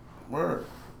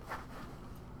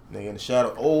 Nigga in the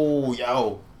shadow. Oh,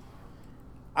 yo.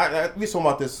 We talking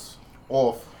about this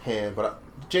offhand, but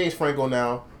James Franco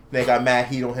now, they got mad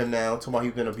heat on him now, talking about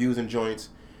he's been abusing joints,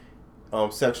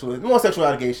 more sexual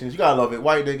allegations. You gotta love it.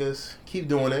 White niggas, keep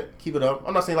doing it, keep it up.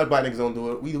 I'm not saying like black niggas don't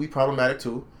do it. We problematic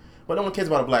too, but no one cares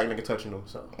about a black nigga touching them.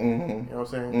 So you know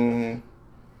what I'm saying?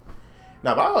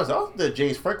 Now, but I thought that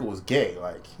James Franco was gay.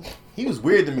 Like, he was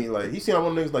weird to me. Like, he seemed like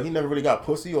one of niggas like he never really got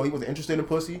pussy, or he wasn't interested in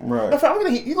pussy. Right. In fact,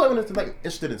 he's like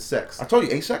interested in sex. I told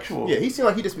you, asexual. Yeah, he seemed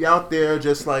like he just be out there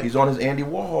just like... He's on his Andy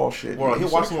Warhol shit. Well,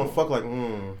 he'll watch someone fuck like,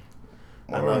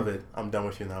 I love it. I'm done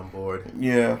with you now. I'm bored.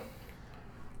 Yeah.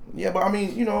 Yeah, but I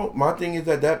mean, you know, my thing is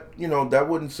that you know, that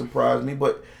wouldn't surprise me,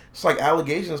 but it's like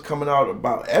allegations coming out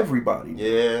about everybody.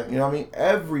 Yeah. You know what I mean?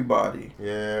 Everybody.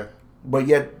 Yeah. But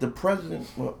yet the president,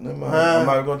 well, never mind. I'm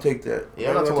not going to take that. Yeah,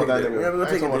 I'm not talking about that nigga.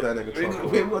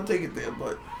 We're going to take it there,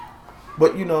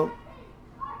 but you know.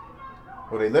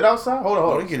 Were they lit outside? Hold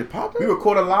on. They get it popping? We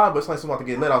recorded live, but it's like someone about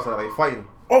to get lit outside. Like fighting.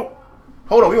 Oh.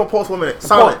 Hold on. We're going to pause for a minute.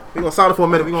 Silent. We're going to silent for a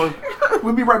minute.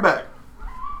 We'll be right back.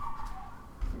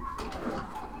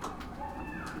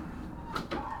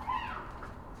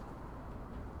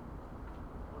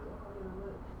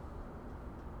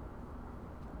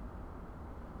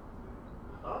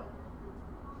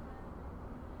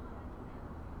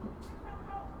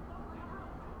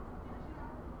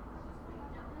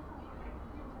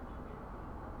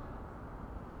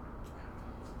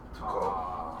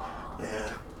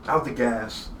 Yeah, out the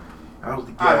gas. Alright,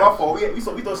 my fault. We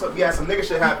thought we had some nigga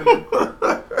shit happening,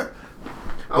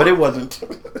 but it wasn't.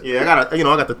 Yeah, I got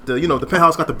the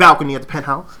penthouse got the balcony at the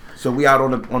penthouse. So we out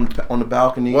on the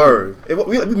balcony. Word.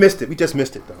 We missed it. We just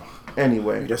missed it though.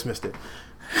 Anyway, we just missed it.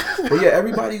 But yeah,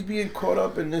 everybody's being caught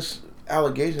up in this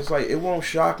allegation. It's like, it won't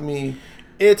shock me.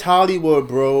 It's Hollywood,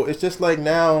 bro. It's just like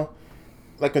now.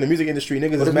 Like in the music industry,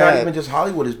 niggas but is it's mad. Not even just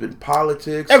Hollywood. It's been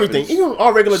politics. Everything. Even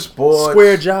our regular sports,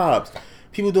 square jobs.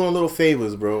 People doing little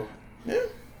favors, bro. Yeah.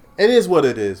 It is what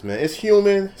it is, man. It's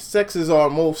human. Sex is our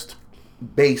most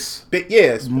base.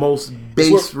 Most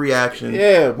base reaction.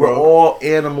 Yeah, bro. We're all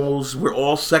animals. We're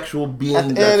all sexual beings.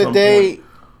 At the end of the day,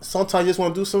 sometimes you just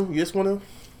want to do something. You just want to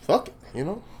fuck it, you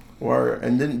know? Word.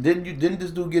 And then didn't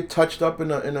this dude get touched up in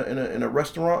a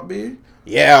restaurant, B?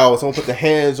 Yeah, someone put the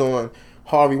hands on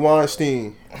Harvey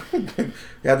Weinstein. You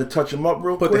had to touch him up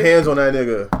real quick. Put the hands on that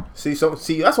nigga. See,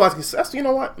 that's why. That's, you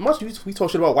know what? Much we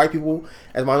talk shit about white people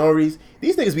as minorities.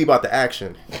 These niggas be about the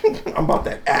action. I'm about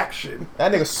that action.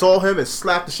 That nigga saw him and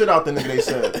slapped the shit out the nigga. They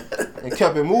said and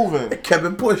kept it moving, kept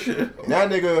it pushing. And that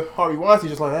nigga Harvey Weinstein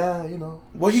just like, you know,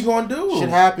 what he gonna do? Shit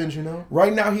happens, you know.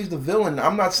 Right now he's the villain.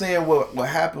 I'm not saying what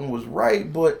happened was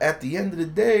right, but at the end of the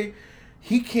day,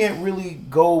 he can't really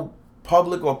go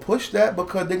public or push that,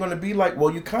 because they're gonna be like,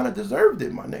 well, you kind of deserved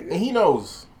it, my nigga. And he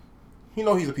knows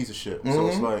he's a piece of shit. So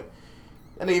it's like,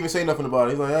 and they even say nothing about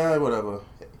it. He's like, whatever.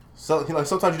 So he like,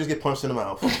 sometimes you just get punched in the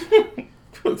mouth.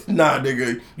 Nah,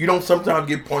 nigga. You don't sometimes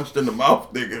get punched in the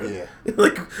mouth, nigga. Yeah.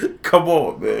 Like, come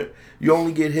on, man. You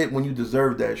only get hit when you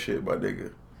deserve that shit, my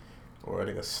nigga. Or a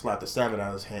nigga slap the salmon out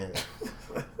of his hand.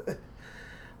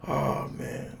 Oh,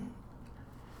 man.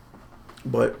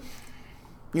 But,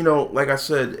 you know, like I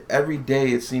said, every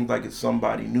day it seems like it's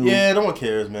somebody new. Yeah, no one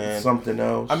cares, man. Something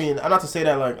else. I mean, I'm not to say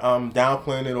that like I'm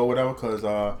downplaying it or whatever, because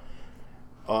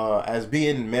as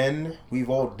being men, we've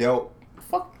all dealt.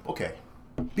 Okay.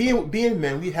 Being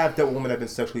men, we have dealt with women that have been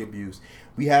sexually abused.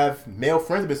 We have male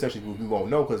friends that have been sexually abused. We won't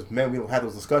know because men, we don't have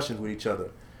those discussions with each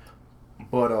other.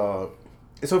 But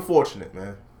it's unfortunate,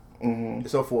 man. Mm-hmm.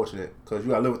 It's unfortunate because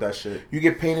you gotta live with that shit. You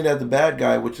get painted as the bad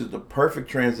guy, which is the perfect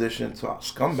transition to our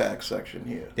scumbag section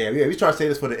here. Damn, yeah, we try to say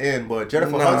this for the end, but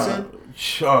Jennifer Hudson,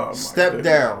 step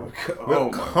down.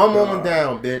 Oh, come on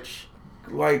down, bitch.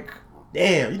 Like,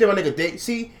 damn, you think my nigga Dave?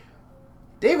 See,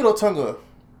 David Otunga,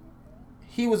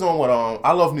 he was on what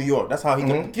I Love New York. That's how he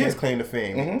got his claim to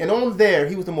fame. Mm-hmm. And on there,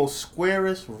 he was the most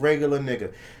squarest regular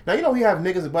nigga. Now you know we have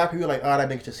niggas and black people like, oh, that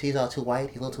nigga he's all too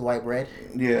white. He's a little too white bread.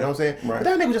 Yeah, you know what I'm saying? Right. But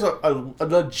that nigga was just a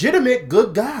legitimate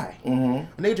good guy.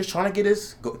 Mm-hmm. A nigga just trying to get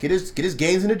his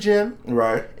gains in the gym,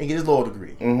 right, and get his law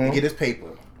degree, and get his paper.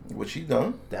 What she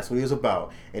done? That's what he was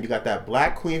about. And you got that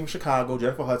black queen from Chicago,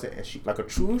 Jennifer Hudson, and she like a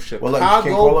true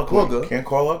Chicago booger. Can't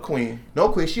call her queen. No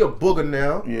queen. She a booger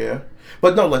now. Yeah.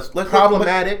 But no, let's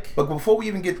problematic. But before we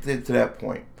even get to that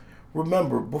point,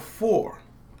 remember before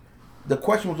the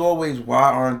question was always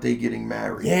why aren't they getting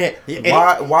married? Yeah.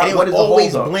 Why? What is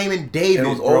always the hold blaming David? It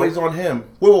was always on him.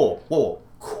 Whoa,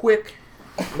 quick.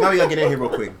 Now we gotta get in here real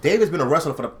quick. David's been a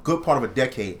wrestler for the good part of a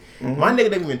decade. Mm-hmm. My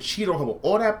nigga didn't even cheat on her with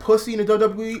all that pussy in the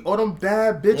WWE, all them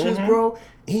bad bitches, bro.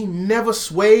 He never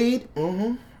swayed.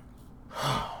 Mm-hmm.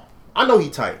 I know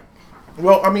he tight.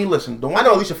 Well, I mean, listen. I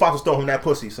know Alicia Fox was throwing him that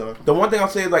pussy, son. The one thing I'll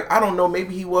say is, like, I don't know.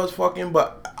 Maybe he was fucking,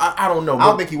 but I don't know. I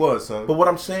don't think he was, son. But what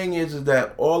I'm saying is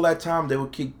that all that time they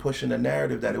would keep pushing the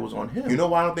narrative that it was on him. You know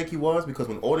why I don't think he was? Because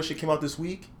when all this shit came out this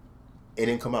week, it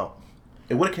didn't come out.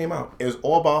 It would have came out. It was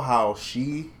all about how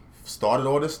she started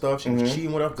all this stuff. She was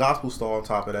cheating with a gospel star on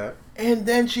top of that. And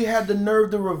then she had the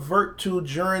nerve to revert to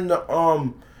during the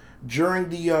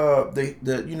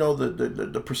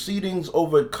proceedings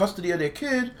over custody of their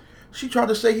kid. She tried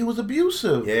to say he was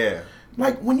abusive. Yeah.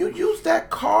 Like, when you use that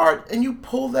card and you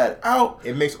pull that out,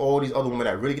 it makes all these other women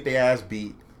that really get their ass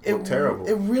beat look terrible.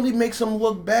 It really makes them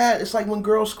look bad. It's like when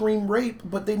girls scream rape,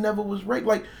 but they never was raped.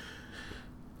 Like,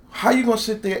 how you gonna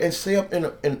sit there and say up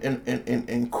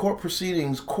in court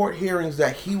proceedings, court hearings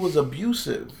that he was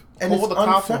abusive? And all the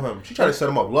cops on him. She tried to set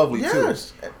him up lovely too.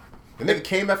 The nigga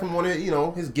came back from one of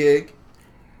his gig.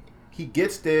 He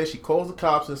gets there. She calls the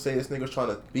cops and say this nigga's trying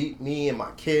to beat me and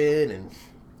my kid, and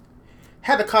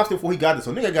had the cops there before he got there.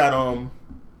 So nigga got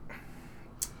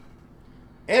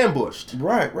ambushed.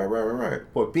 Right.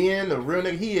 But being the real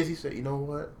nigga he is, he said, you know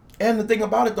what? And the thing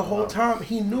about it, the whole time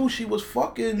he knew she was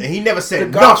fucking. And he never said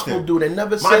the gospel dude. And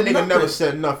never My said nigga nothing. never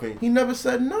said nothing. He never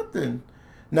said nothing.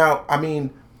 Now, I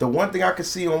mean, the one thing I could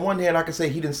see on one hand, I could say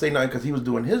he didn't say nothing because he was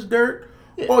doing his dirt.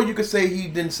 Yeah. Or you could say he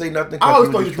didn't say nothing because I always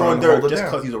thought he was doing dirt just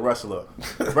because he's a wrestler.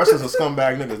 Wrestlers are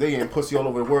scumbag niggas. They getting pussy all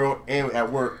over the world and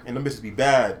at work, and them bitches be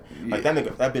bad. Yeah. Like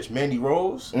that bitch Mandy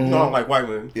Rose. You know I don't like white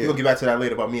women. Yeah. We'll get back to that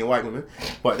later about me and white women.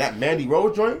 But that Mandy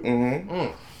Rose joint,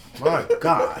 my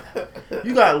God.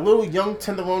 You got little young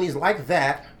tenderonis like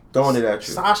that. Throwing it at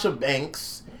you. Sasha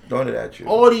Banks. Throwing it at you.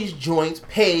 All these joints.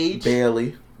 Paige.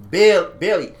 Bailey.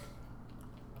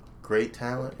 Great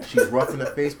talent. She's rough in the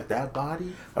face, but that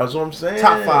body. That's what I'm saying.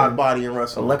 Top 5 body in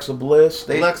wrestling. Alexa Bliss.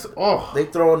 They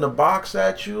throwing the box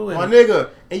at you. And, my nigga.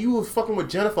 And you was fucking with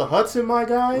Jennifer Hudson, my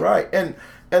guy. Right. And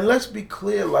let's be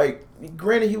clear, like,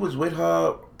 granted he was with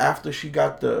her after she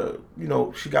got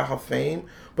she got her fame,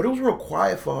 but it was real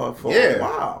quiet for her for a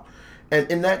while. And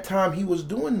in that time, he was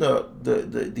doing the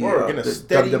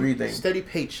WWE thing, steady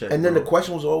paycheck. And then the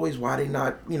question was always why they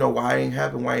not, why ain't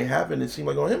happen? It seemed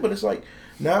like on him, but it's like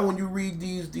now when you read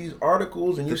these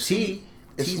articles and you see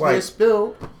it's like being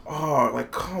spilled. Oh,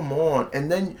 like come on!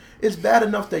 And then it's bad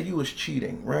enough that you was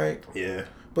cheating, right? Yeah.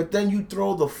 But then you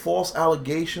throw the false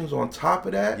allegations on top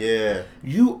of that. Yeah.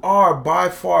 You are by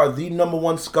far the number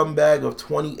one scumbag of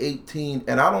 2018,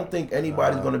 and I don't think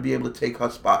anybody's going to be able to take her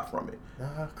spot from it.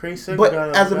 Crazy. But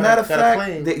as a matter of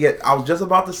fact, I was just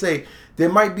about to say, there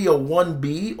might be a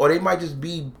 1B, or they might just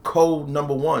be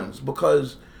number ones,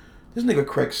 because this nigga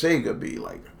Craig Sager be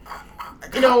like...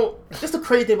 just the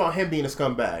crazy thing about him being a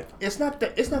scumbag. It's not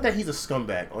that he's a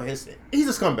scumbag. He's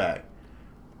a scumbag.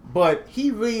 But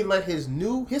he really let his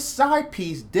side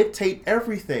piece dictate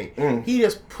everything. He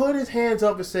just put his hands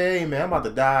up and say, hey man, I'm about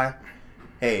to die.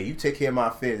 Hey, you take care of my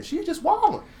affairs. She's just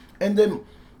wilding. And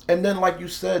then, like you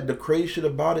said, the crazy shit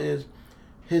about it is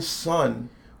his son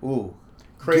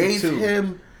gave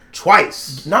him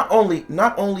twice. Not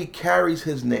only carries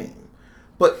his name,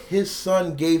 but his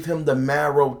son gave him the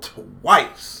marrow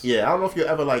twice. Yeah, I don't know if you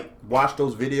ever like watched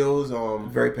those videos.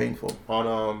 Very painful.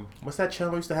 On what's that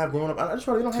channel we used to have growing up? I just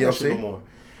really don't have TLC? that shit no more.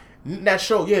 That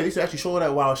show, yeah, they used to actually show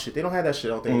that wild shit. They don't have that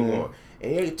shit out there anymore.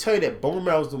 And they tell you that bone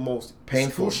marrow is the most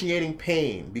painful, excruciating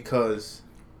pain because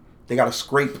they gotta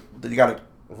scrape. They gotta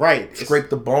scrape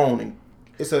the bone, and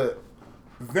it's a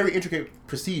very intricate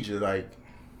procedure. Like,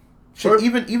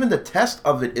 even the test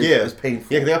of it is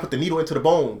painful. Yeah, they gotta put the needle into the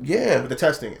bone. Yeah, with the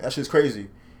testing. That shit's crazy.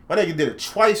 My nigga did it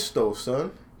twice though,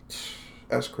 son.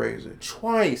 That's crazy.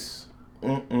 Twice.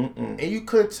 And you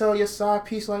couldn't tell your side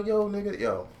piece like, yo, nigga,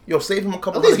 yo, save him a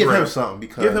couple. At least give him something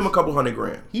because give him a couple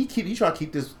 $100,000. He try to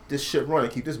keep this shit running,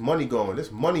 keep this money going,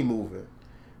 this money moving.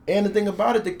 And the thing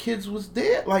about it, the kids was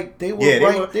there, like they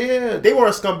were there. They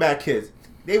weren't scumbag kids.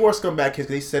 They were scumbag kids because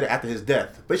they said it after his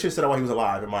death. But they should have said it while he was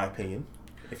alive, in my opinion.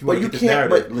 If you but you can't.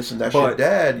 But listen, that's your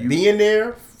dad. Being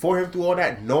there for him through all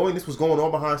that, knowing this was going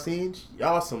on behind scenes,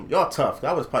 y'all tough.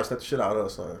 That was probably stuck the shit out of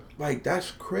us, son. Like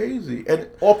that's crazy. And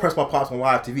or press my pops on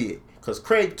live TV because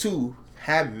Craig too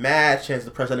had mad chance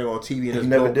to press that nigga on TV and just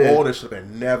never did all this shit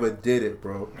and never did it,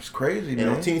 bro. It's crazy, man.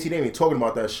 And on TNT they ain't even talking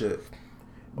about that shit.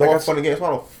 Like all fun and games. I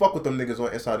don't fuck with them niggas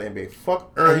on Inside the NBA.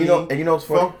 Fuck Ernie. And you know what's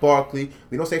funny? Fuck Barkley.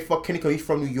 We don't say fuck Kenny because he's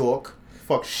from New York.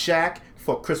 Fuck Shaq.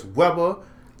 Fuck Chris Webber.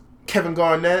 Kevin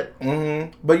Garnett.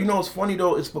 But you know what's funny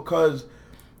though? It's because,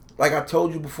 like I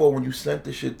told you before, when you sent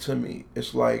this shit to me,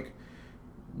 it's like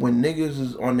when niggas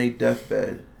is on their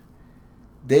deathbed,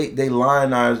 they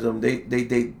lionize them. They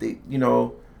you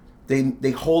know,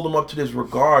 they hold him up to this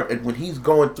regard, and when he's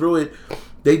going through it,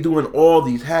 they doing all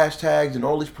these hashtags and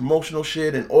all this promotional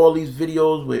shit and all these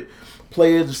videos with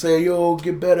players to say, yo,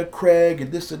 get better, Craig,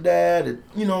 and this and that, and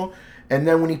you know, and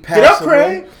then when he passed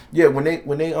away, Craig. Yeah, when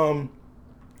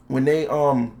they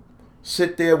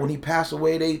sit there when he passed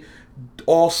away, they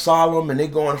all solemn and they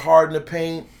going hard in the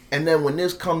paint, and then when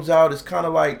this comes out, it's kind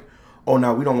of like, oh,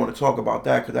 now we don't want to talk about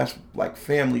that because that's like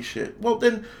family shit. Well,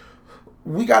 then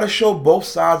we got to show both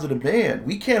sides of the man.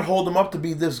 We can't hold him up to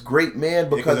be this great man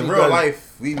because in real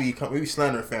life we be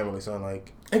slandering family, son.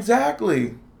 Like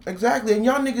exactly, and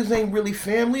y'all niggas ain't really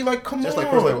family. Like, come just on.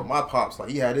 Just like personally with my pops, like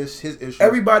he had his issues.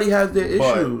 Everybody has their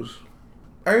issues.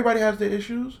 Everybody has their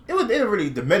issues. It didn't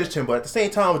really diminish him, but at the same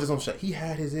time, it was just he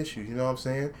had his issues. You know what I'm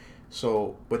saying?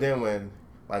 So, but then when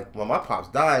my pops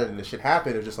died and the shit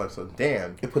happened, it was just like, so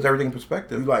damn. It puts everything in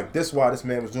perspective. You like this why this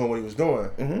man was doing what he was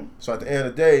doing. So at the end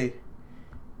of the day,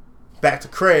 back to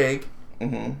Craig.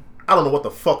 I don't know what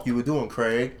the fuck you were doing,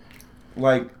 Craig.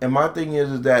 Like, and my thing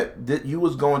is that you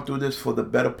was going through this for the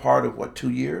better part of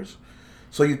 2 years.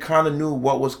 So you kind of knew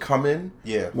what was coming.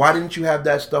 Yeah. Why didn't you have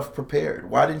that stuff prepared?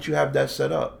 Why didn't you have that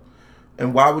set up?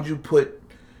 And why would you put,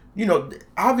 you know,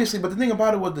 obviously, but the thing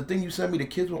about it was the thing you sent me, the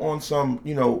kids were on some,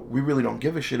 you know, we really don't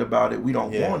give a shit about it. We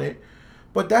don't want it.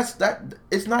 But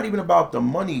it's not even about the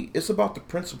money. It's about the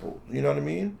principle. You know what I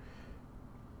mean?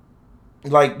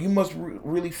 Like, you must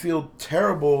really feel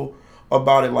terrible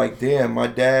about it. Like, damn, my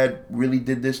dad really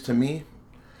did this to me.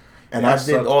 And I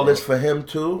did all this for him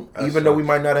too. Even though we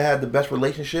might not have had the best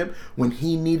relationship, when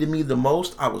he needed me the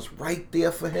most, I was right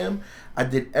there for him. I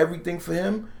did everything for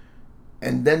him.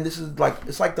 And then this is like,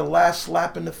 it's like the last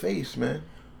slap in the face, man.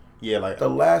 Yeah, like the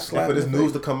last slap for this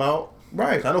news to come out.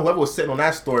 Right. I know whoever was sitting on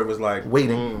that story was like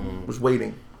waiting.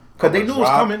 Because they knew it was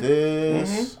coming.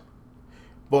 This.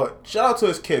 But shout out to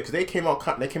his kid because they came out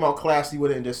classy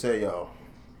with it and just said, yo,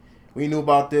 we knew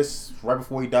about this right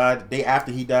before he died. The day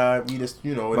after he died, we just,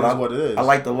 you know, it is what it is. I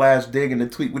like the last dig in the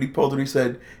tweet when he posted. He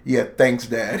said, "Yeah, thanks,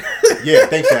 Dad." Yeah,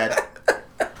 thanks, Dad.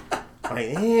 I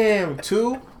am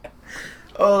too.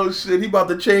 Oh shit, he about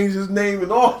to change his name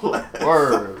and all that.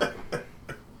 Word.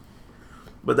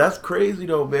 But that's crazy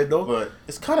though, man. But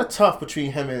it's kind of tough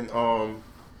between him and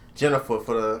Jennifer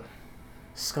for the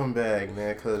scumbag,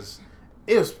 man, because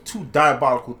it was two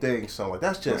diabolical things. So like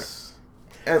that's just.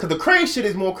 Cause the Craig shit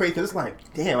is more crazy. Cause it's like,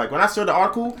 damn. Like when I saw the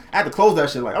article, I had to close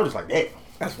that shit. Like I was just like, damn,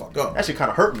 that's fucked up. That shit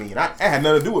kind of hurt me, and that had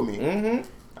nothing to do with me.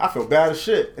 I feel bad as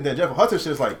shit. And then Jennifer Hudson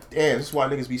shit is like, damn. This is why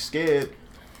niggas be scared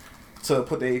to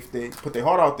put their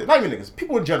heart out there. Not even niggas,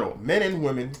 people in general, men and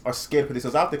women are scared to put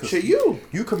themselves out there. Cause shit,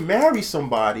 you can marry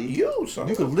somebody. You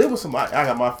can live with somebody. I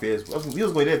got my fears. We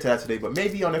was going to get into that today, but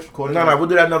maybe on next recording. No, we'll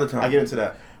do that another time. I get into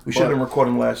that. We should have been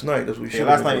recording last night. That's what we should.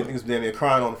 Last night niggas damn near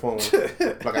crying on the phone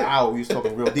like an hour. We was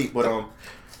talking real deep, but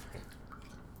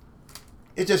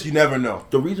it's just you never know.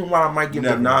 The reason why I might give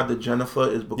the nod to Jennifer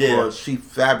is because she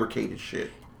fabricated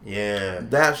shit. Yeah,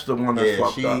 that's the one that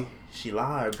fucked up. She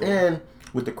lied, bro. And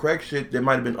with the Craig shit, there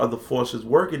might have been other forces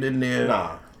working in there.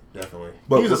 Nah, definitely.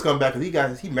 But He was a scumbag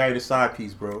because he married a side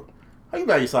piece, bro. How you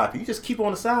marry your side piece? You just keep her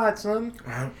on the side, son.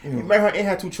 You married her and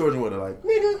had 2 children with her. Like,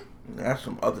 nigga. That's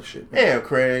some other shit, man. Damn,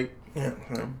 Craig. Yeah.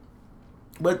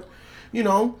 But, you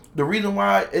know, the reason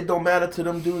why it don't matter to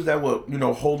them dudes that were, you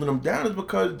know, holding them down is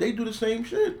because they do the same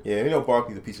shit. Yeah, you know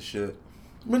Barkley's a piece of shit.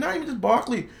 But not even just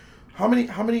Barkley. How many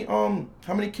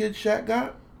kids Shaq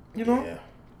got? You know?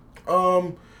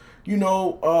 Yeah. You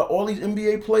know, all these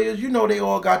NBA players, you know, they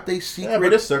all got their secret. Yeah,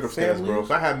 but it's circumstance, families. bro. If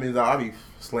I had millions, I'd be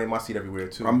slaying my seat everywhere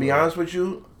too. I'm be honest with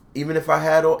you. Even if I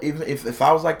had, even if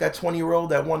I was like that 20-year-old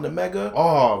that won the Mega,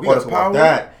 Oh, we or got the to Power,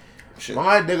 that. shit.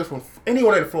 My niggas from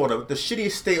anywhere in Florida, the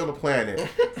shittiest state on the planet,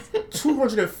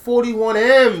 241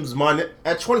 M's, man.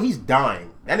 At 20, he's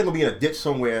dying. That nigga gonna be in a ditch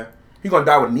somewhere. He gonna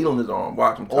die with a needle in his arm.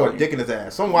 Watch him. Or a dick in his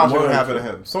ass. Some wild shit gonna happen to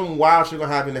him. Some wild shit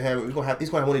gonna happen to him. He's gonna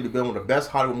have one of the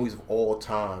best Hollywood movies of all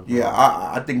time. Bro. Yeah,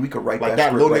 I think we could write Like that that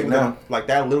script little right nigga, now. like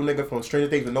that little nigga from Stranger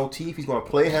Things with no teeth. He's gonna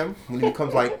play him when he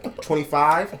becomes like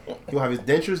 25. He'll have his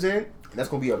dentures in. And that's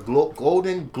gonna be a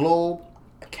Golden Globe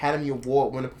Academy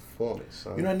Award winning performance.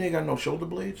 Son. You know that nigga got no shoulder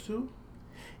blades too?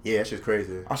 Yeah, that shit's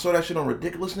crazy. I saw that shit on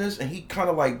Ridiculousness, and he kind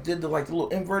of like did the little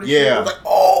inverted Yeah. shit. I was like,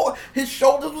 oh, his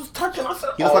shoulders was touching. I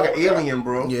said, He looks like an alien,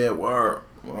 bro. Yeah, word.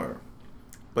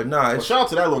 But nah, Well, it's shout out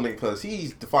to that little nigga because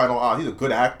he's defying all odds. He's a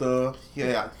good actor.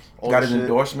 Yeah, got his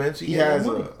endorsements. He has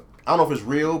money. I don't know if it's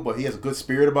real, but he has a good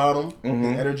spirit about him,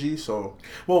 Mhm. energy. So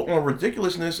Well, on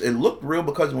Ridiculousness, it looked real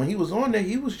because when he was on there,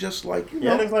 he was just like, you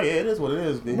know. yeah, niggas like, yeah, it is what it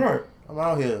is, B. Right. I'm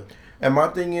out here. And my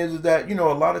thing is that, you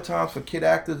know, a lot of times for kid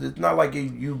actors, it's not like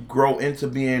you grow into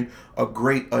being a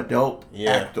great adult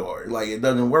actor. Like, it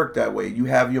doesn't work that way. You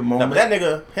have your Now, moment. but that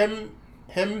nigga,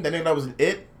 that nigga that was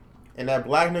It, and that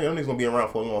black nigga, them niggas gonna be around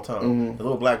for a long time. Mhm. The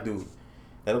little black dude.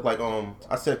 That look like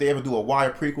I said if they ever do a Wire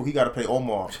prequel, he gotta play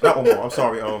Omar. Not Omar, I'm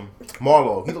sorry,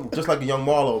 Marlo. He look just like the young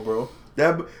Marlo, bro.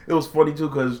 It was funny, too,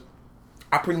 because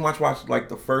I pretty much watched, like,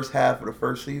 the first half of the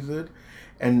first season.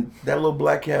 And that little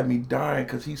black kid had me dying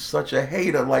because he's such a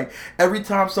hater. Like, every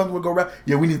time something would go wrong,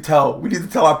 yeah, we need to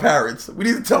tell our parents. We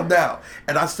need to tell them now.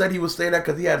 And I said he would say that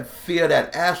because he had fear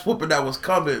that ass whooping that was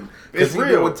coming. It's he real.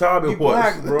 knew what time it He was.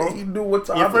 black, bro. He knew what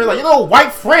time Your it friends was. like,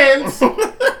 white friends.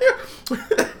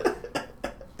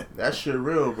 That shit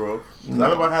real, bro. 'Cause I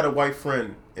remember I had a white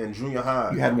friend in junior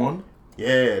high. You had one?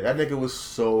 Yeah, that nigga was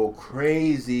so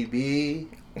crazy, B.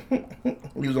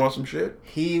 He was on some shit?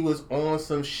 He was on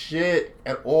some shit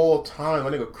at all times. My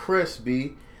nigga Chris,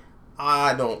 B.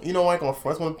 I ain't gonna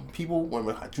front when people,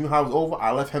 when junior high was over,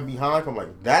 I left him behind. I'm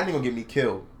like, that nigga gonna get me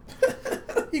killed.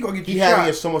 He gonna get you He shot. had me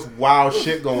in so much wild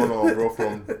shit going on, bro.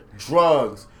 From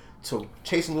drugs to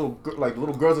chasing little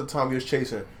girls at the time he was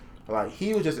chasing. Like,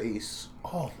 he was just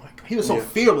oh my god, he was so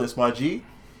fearless, my G.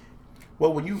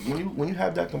 Well, when you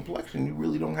have that complexion, you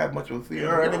really don't have much of a fear.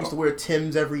 Yeah, that nigga used to wear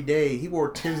Timbs every day. He wore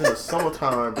Timbs in the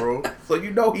summertime, bro. So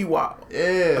you know he wild.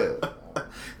 Yeah.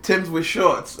 Timbs with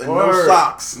shorts and Word. no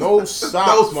socks. No socks,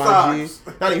 No my socks.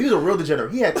 G. Now, he was a real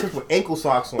degenerate. He had Timbs with ankle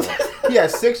socks on. He had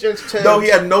 6-inch Timbs. No, he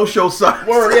had no show socks.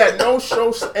 Word, he had no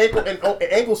show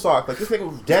ankle socks. Like, this nigga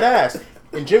was dead ass.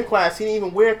 In gym class, he didn't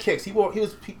even wear kicks. He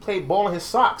played ball in his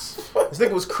socks. This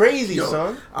nigga was crazy,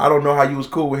 son. I don't know how you was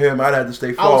cool with him. I'd have to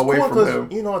stay I far was away cool from because,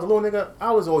 him. you know, as a little nigga,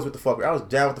 I was always with the fuckery. I was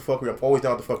down with the fuckery. I'm always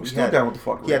down with the fuckery. Still down with the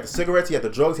fuckery. He had the cigarettes, he had the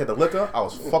drugs, he had the liquor. I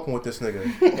was fucking with this nigga.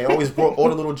 And always brought all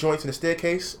the little joints in the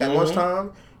staircase at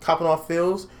lunchtime, copping off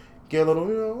fills, get a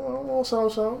little,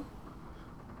 something.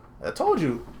 I told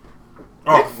you.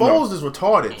 Nick Foles is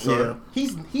retarded, son.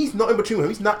 Yeah. He's not in between him.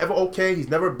 He's not ever okay. He's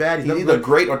never bad. He's either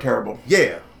great or terrible.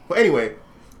 Yeah. But anyway,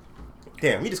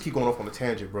 damn, we just keep going off on a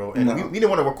tangent, bro. And we didn't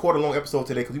want to record a long episode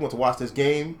today because we want to watch this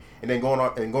game and then go on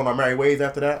our merry ways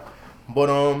after that.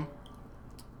 But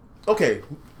okay,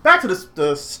 back to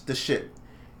the shit.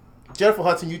 Jennifer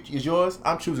Hudson is yours.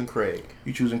 I'm choosing Craig.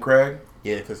 You choosing Craig?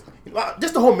 Yeah, because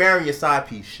just the whole marrying your side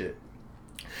piece shit.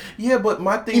 Yeah, but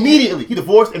my thing immediately he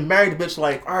divorced and married the bitch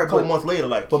like a couple months later.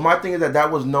 Like, but my thing is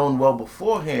that was known well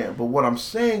beforehand. But what I'm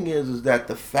saying is that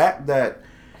the fact that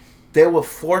there were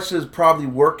forces probably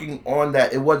working on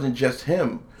that, it wasn't just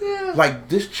him. Yeah. Like,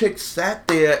 this chick sat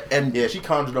there and yeah, she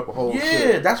conjured up a whole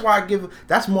shit. Yeah, that's why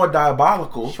that's more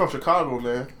diabolical. She's from Chicago,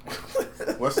 man.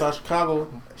 West Side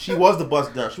Chicago. She was the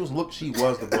bust down. She was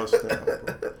the bust down.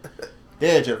 Bro.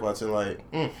 Damn, Jeff Hudson, like,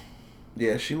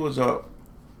 yeah, she was a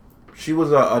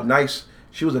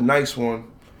nice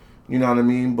one. You know what I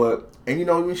mean? But and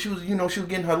when she was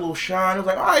getting her little shine. It was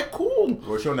like, all right, cool.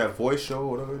 Was she on that Voice show,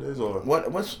 whatever it is, or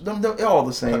what's them all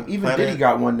the same? Even Diddy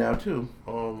got one now too.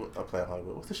 I play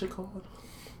Hollywood. What's this shit called?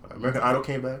 American Idol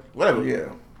came back. Whatever. Yeah.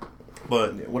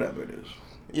 But yeah, whatever it is.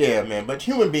 Yeah, man. But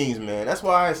human beings, man. That's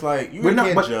why it's like you We're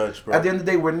not, can't judge, bro. At the end of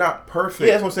the day, we're not perfect.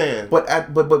 Yeah, that's what I'm saying.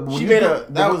 But when she you made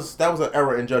that was an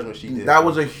error in judgment. She did. That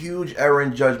was a huge error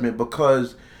in judgment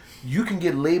because you can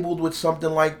get labeled with something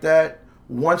like that.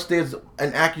 Once there's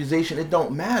an accusation, it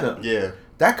don't matter. Yeah,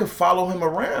 that could follow him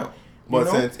around. But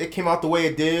since it came out the way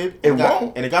it did, it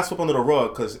won't, and it got swept under the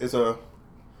rug because it's a,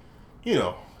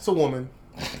 it's a woman.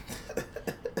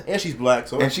 And she's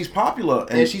black, and she's popular,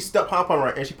 and she's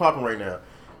popping right now.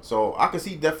 So I can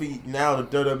see definitely now the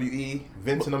WWE,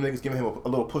 Vince and them niggas giving him a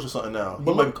little push or something now.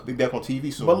 He might be back on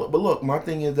TV soon. But look, my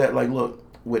thing is that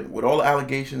with all the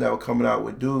allegations that were coming out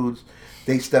with dudes,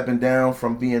 they stepping down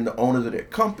from being the owners of their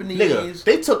companies. Nigga,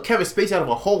 they took Kevin Spacey out of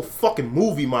a whole fucking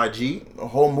movie, my G. A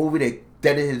whole movie. They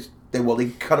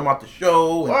cut him out the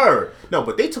show. Word. No,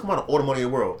 but they took him out of all the money in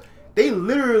the world. They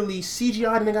literally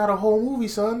CGI'd nigga out a whole movie,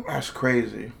 son. That's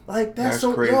crazy. Like, that's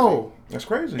so crazy. Yo. That's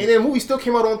crazy. And then the movie still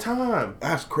came out on time.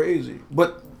 That's crazy.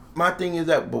 But my thing is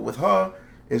that, with her,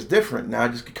 it's different. Now I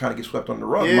just kind of get swept under the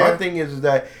rug. Yeah. My thing is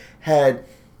that had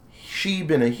she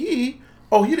been a he,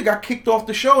 he'd have got kicked off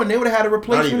the show and they would have had a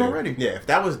replacement already. Yeah, if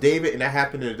that was David and that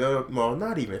happened in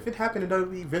not even. If it happened in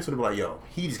WWE, Vince would be like, yo,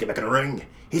 he just get back in the ring.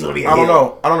 He's gonna be I don't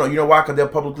know. You know why? Because they're a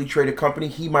publicly traded company.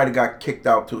 He might have got kicked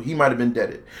out too. He might have been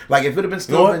deaded. Like if it had been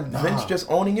still Vince just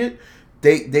owning it,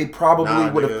 they probably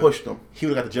would have pushed him. He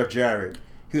would have got the Jeff Jarrett.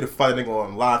 He would have fought a nigga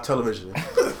on live television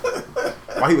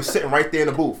while he was sitting right there in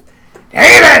the booth.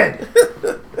 David,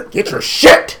 get your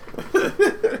shit.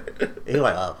 And he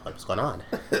like, what's going on?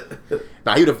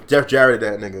 Nah, he would have Jeff Jarrett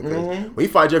that nigga. When he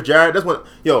fought Jeff Jarrett, that's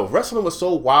when wrestling was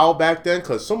so wild back then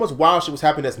because so much wild shit was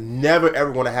happening that's never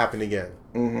ever going to happen again.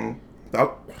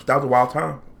 That was a wild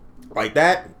time. Like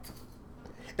that.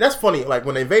 And that's funny. Like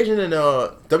when the invasion in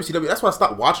WCW, that's why I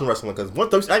stopped watching wrestling because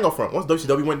once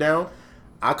WCW went down,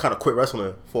 I kind of quit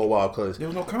wrestling for a while because there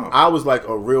was no comp. I was like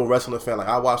a real wrestling fan. Like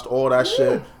I watched all that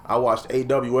shit. I watched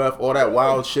AWF, all that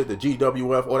wild shit, the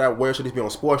GWF, all that weird shit. They used to be on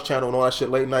Sports Channel and all that shit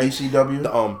late night. ECW,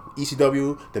 the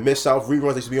ECW, the Mid South reruns.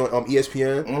 They used to be on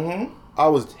ESPN. I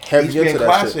was heavy ESPN into that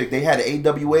Classic. shit. They had the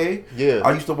AWA. Yeah,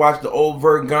 I used to watch the old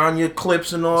Vergania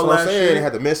clips and all that shit. They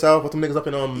had the Mid South with them niggas up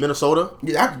in Minnesota.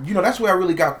 Yeah, that's where I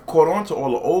really got caught on to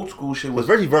all the old school shit. Was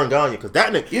Reggie Vergania because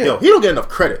that nigga, he don't get enough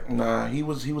credit. Nah, he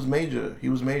was major. He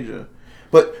was major.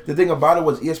 But the thing about it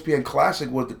was ESPN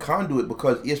Classic was the conduit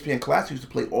because ESPN Classic used to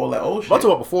play all that old shit. I'm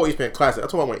talking about before ESPN Classic. I'm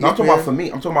talking about for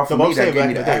me. I'm talking about for me that gave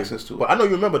me the access to it. But I know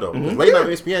you remember though. Late night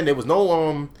ESPN, there was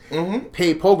no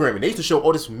paid programming. They used to show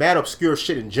all this mad obscure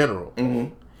shit in general.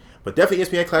 But definitely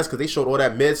ESPN Classic because they showed all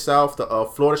that Mid South, the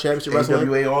Florida Championship Wrestling,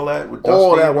 AWA, all that, with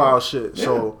all that wild shit. Yeah.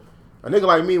 So a nigga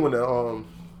like me, when the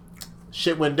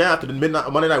shit went down after the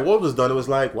Monday Night War was done, it was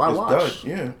like, why watch?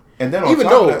 Yeah, and then even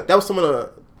though that was some of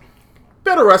the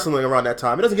better wrestling around that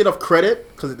time. It doesn't get enough credit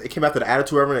because it came after the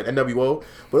Attitude Era and NWO,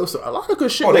 but it was a lot of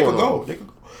good shit going on. They could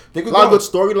go. A lot of good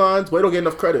storylines, but they don't get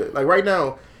enough credit. Like right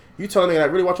now, you tell me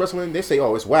that really watch wrestling, they say,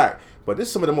 it's whack. But this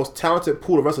is some of the most talented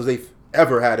pool of wrestlers they've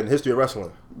ever had in the history of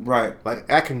wrestling. Right.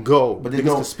 Like, I can go, but there's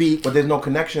no speak. But there's no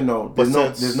connection, though.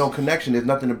 There's no connection. There's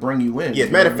nothing to bring you in. Yeah,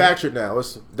 it's manufactured now.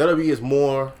 WWE is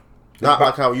more... Not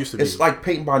like how it used to be. It's like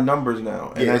painting by numbers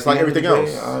now. And it's like everything else.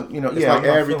 It's like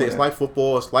everything. It's like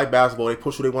football. It's like basketball. They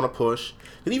push who they want to push.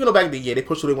 And even though back in the day, they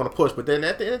push who they want to push. But then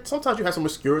at the end, sometimes you have some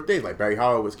obscure things. Like Barry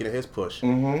Howard was getting his push.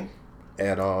 And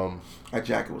that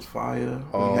jacket was fire.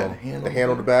 The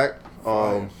hand on the back.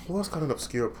 What else got an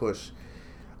obscure push?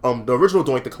 The original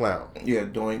Doink the Clown. Yeah,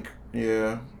 Doink.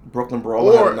 Yeah. Brooklyn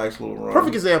Brawler had a nice little run.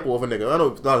 Perfect example of a nigga. I know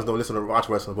a lot of us don't listen to watch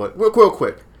wrestling, but real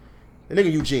quick. The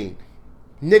nigga Eugene.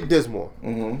 Nick Dismore.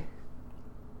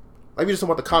 Like we just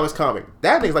talking about the comic.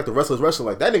 That nigga's like the wrestlers wrestler.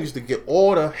 Like that nigga used to get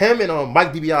all him and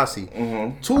Mike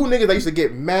DiBiase. Two niggas that used to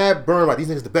get mad burned. Like these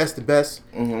niggas the best.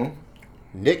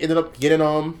 Nick ended up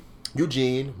getting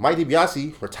Eugene. Mike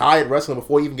DiBiase retired wrestling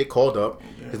before he even get called up.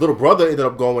 His little brother ended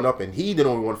up going up and he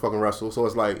didn't even want to fucking wrestle. So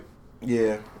it's like,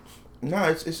 no,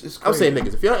 it's crazy. I'm saying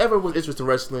niggas, if y'all ever was interested in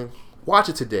wrestling, watch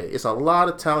it today. It's a lot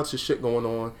of talented shit going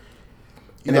on.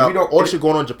 And if you don't, all the shit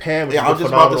going on in Japan, I was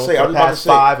just about to say,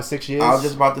 5 or 6 years. I was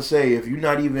just about to say, if you're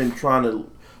not even trying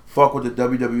to fuck with the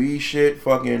WWE shit,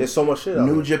 fucking there's so much shit.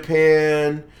 New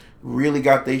Japan really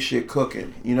got they shit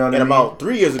cooking. You know what I mean? And about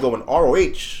 3 years ago, when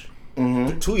ROH,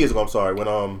 2 years ago, I'm sorry,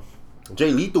 when Jay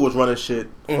Lethal was running shit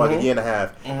for like a year and a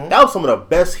half, that was some of the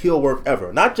best heel work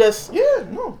ever. Not just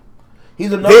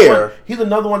He's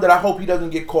another one that I hope he doesn't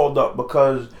get called up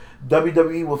because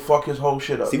WWE will fuck his whole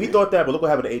shit up. See, we thought that, but look what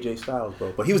happened to AJ Styles,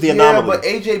 bro. But he was the anomaly.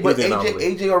 Yeah,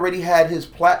 AJ already had his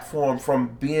platform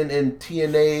from being in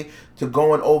TNA to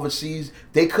going overseas.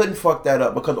 They couldn't fuck that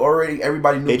up because already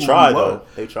everybody knew who he was.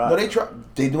 They tried. No, they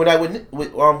tried. They doing that with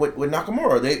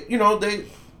Nakamura.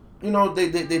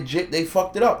 They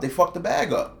fucked it up. They fucked the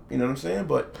bag up. You know what I'm saying?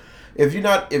 But if you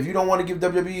don't want to give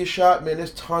WWE a shot, man,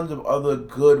 there's tons of other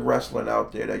good wrestling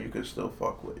out there that you can still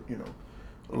fuck with. You know,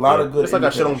 a lot of good. It's like I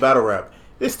shit on battle rap.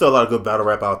 There's still a lot of good battle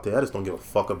rap out there. I just don't give a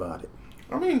fuck about it.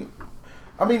 I mean,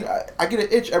 I get an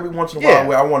itch every once in a while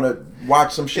where I want to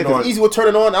watch some shit on. It's easy to turn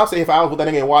it on. I'll say if I was with that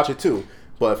nigga and watch it too.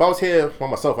 But if I was here by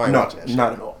myself, I ain't watching that shit.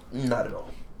 Not at all. Not at all.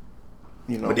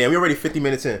 You know. But damn, we're already 50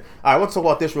 minutes in. All right, I want to talk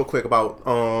about this real quick about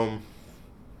oh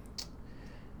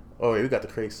yeah, we got the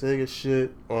Craig Sager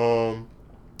shit. The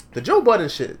Joe Budden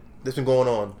shit that's been going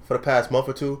on for the past month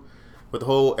or two with the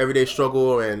whole Everyday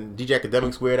Struggle and DJ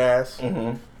Academic's weird ass.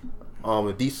 Mm-hmm.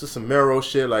 The Deesa Samero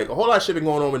shit, like a whole lot of shit been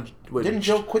going on with Didn't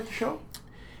Joe quit the show?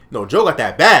 No, Joe got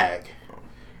that bag.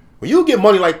 When you get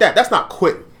money like that, that's not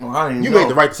quitting. You made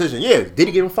the right decision. Yeah, did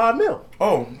he give him $5 million?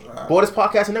 Oh, bought his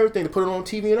podcast and everything to put it on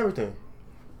TV and everything.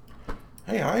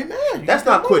 Hey, I ain't mad. That's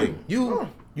not quitting. You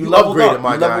leveled upgraded, up.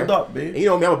 my guy. Leveled up, baby. And you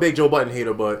know me, I'm a big Joe Budden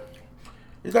hater, but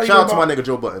shout out to my nigga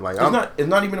Joe Budden. Like, it's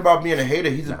not even about being a hater.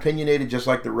 He's opinionated just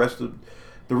like the rest of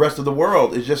the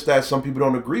world. It's just that some people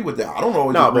don't agree with that. I don't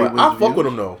always agree with I fuck with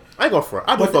him though. I ain't gonna front.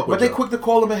 I do fuck with him. But they quick to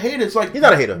call him a hater. It's like he's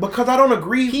not a hater because I don't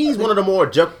agree. He's one of the more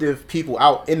objective people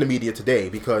out in the media today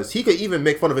because he could even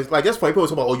make fun of it. Like that's funny. People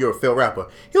talk about, oh, you're a failed rapper.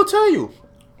 He'll tell you,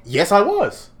 yes, I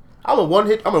was. I'm a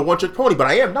one-trick pony, but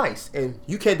I am nice, and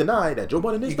you can't deny that Joe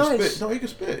Budden is nice. No, he can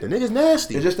spit. The nigga's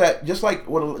nasty. It's just that, there's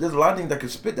a lot of things that can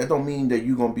spit. That don't mean that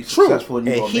you're gonna be successful. And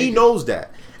he knows that,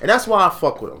 and that's why I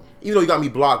fuck with him. Even though you got me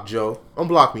blocked, Joe,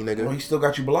 unblock me, nigga. Oh, he still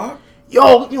got you blocked?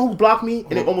 Yo, you know who blocked me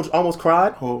and it almost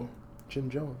cried? Who? Jim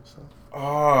Jones.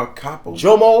 Oh, Capo.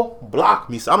 Jomo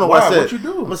blocked me. So I don't know what I said. What you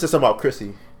do? I'm gonna say something about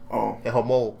Chrissy. Oh. And her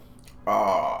mole.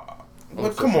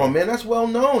 But come on, man. That's well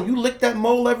known. You lick that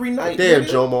mole every night. Damn,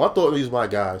 Jomo. I thought he was my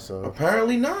guy, so.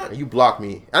 Apparently not. And you blocked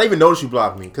me. I didn't even notice you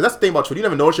blocked me. Because that's the thing about Twitter. You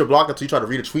never notice you're blocked until you try to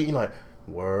read a tweet. And you're like,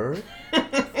 word?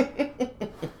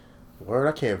 Word?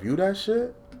 I can't view that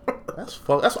shit? That's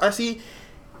fuck. That's what I see.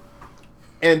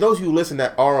 And those of you who listen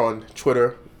that are on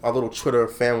Twitter, our little Twitter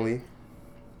family,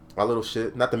 our little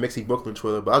shit. Not the Mixie Brooklyn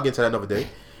Twitter, but I'll get into that another day.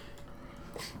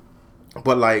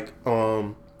 But like,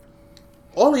 all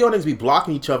of y'all niggas be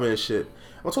blocking each other and shit.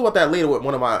 I'm gonna talk about that later with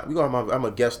one of my. I'm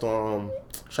a guest on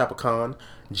Chapel Con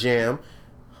Jam.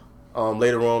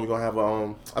 Later on, we're gonna have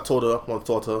I told her I want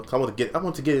to talk to her. I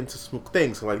want to get into some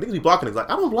things. Like niggas be blocking niggas. Like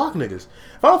I don't block niggas.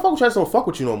 If I don't fuck with you, I just don't fuck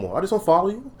with you no more. I just don't follow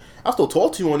you. I still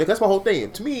talk to you on it. That's my whole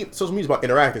thing. To me, social media is about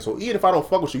interacting. So even if I don't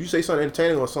fuck with you, you say something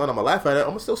entertaining or something, I'm gonna laugh at it. I'm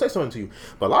gonna still say something to you.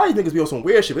 But a lot of these niggas be on some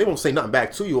weird shit. They won't say nothing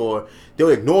back to you, or they'll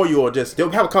ignore you, or just they'll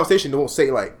have a conversation. They won't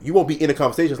say like you won't be in the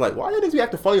conversation. It's like why you niggas be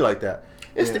acting funny like that?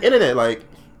 It's the internet. Like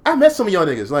I met some of y'all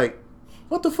niggas. Like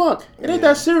what the fuck? It ain't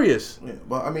that serious. Yeah.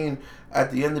 But I mean,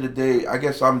 at the end of the day, I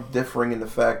guess I'm differing in the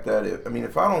fact that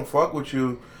if I don't fuck with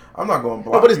you, I'm not going to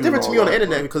block you. No, but it's different to me on the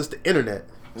internet because it's the internet.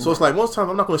 So it's like most times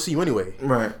I'm not going to see you anyway.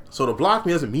 Right. So to block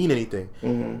me doesn't mean anything.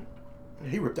 Mm-hmm.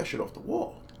 He ripped that shit off the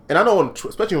wall. And I know,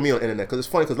 especially with me on the internet, because it's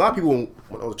funny because a lot of people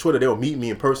on Twitter they'll meet me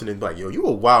in person and be like, "Yo, you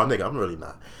a wild nigga." I'm really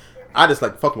not. I just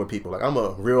like fucking with people. Like I'm a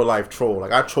real life troll.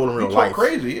 Like I troll in real life.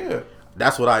 Crazy, yeah.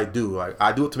 That's what I do. Like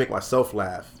I do it to make myself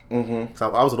laugh. Mm-hmm.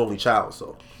 So I was an only child,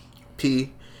 so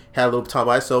P had a little time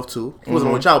by himself too. He wasn't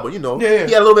an only child, but you know, he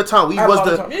had a little bit of time. He was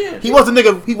the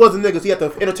nigga. He was the nigga. So he had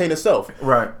to entertain himself.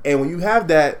 Right. And when you have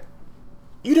that,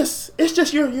 it's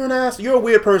just you're an ass. You're a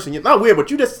weird person. You're not weird, but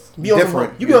you just be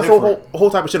different. You be on a whole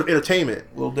type of shit of entertainment.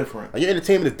 A little different. Like, your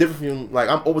entertainment is different from like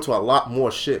I'm open to a lot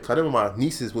more shit. Cause I remember my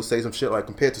nieces would say some shit like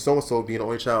compared to so and so being an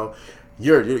only child.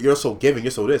 You're so giving,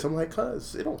 you're so this. I'm like,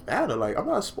 cuz it don't matter. Like I'm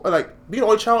not like being an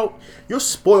only child. You're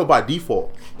spoiled by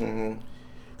default. Mm-hmm.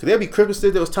 Cause there'd be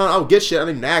Christmases. There was time I would get shit I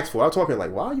didn't even ask for. I was talking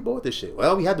like, why you bought this shit?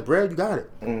 Well, we had the bread, you got it.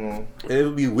 Mm-hmm. And it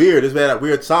would be weird. It's that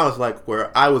weird times like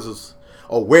where I was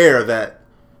aware that.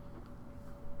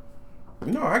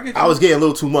 No, I get you. I was getting a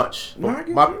little too much. No, I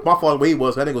get my father, way he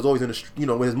was, that nigga was always in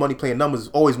the, with his money playing numbers,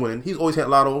 always winning. He's always had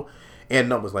lotto and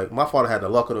numbers. Like my father had the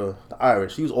luck of the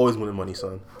Irish. He was always winning money,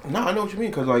 son. No, I know what you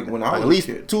mean. Cause like when I was at least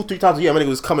 2-3 times a year, my nigga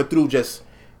was coming through just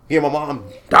giving my mom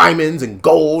diamonds and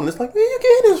gold, and it's like, where you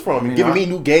getting this from? Giving me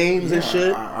new games and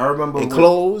shit. I remember and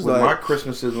clothes. With like, my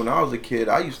Christmases when I was a kid,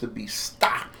 I used to be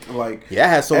stocked. Like I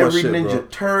had so much shit, every Ninja bro.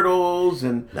 Turtles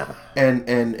and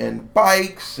and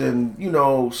bikes and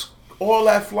all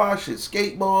that fly shit,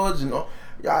 skateboards and all.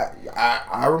 Yeah,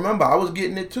 I remember I was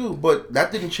getting it too, but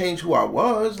that didn't change who I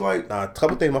was. Like, Nah, a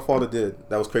couple things my father did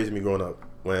that was crazy to me growing up.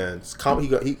 When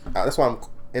that's why I'm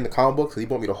in the comic books. He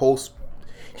bought me the whole.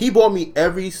 He bought me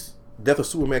every Death of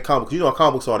Superman comic book. You know how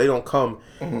comic books are. They don't come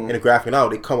in a graphic novel.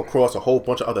 They come across a whole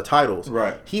bunch of other titles.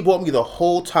 Right. He bought me the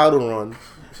whole title run.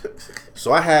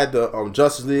 So I had the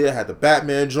Justice League, I had the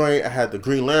Batman joint, I had the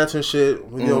Green Lantern shit,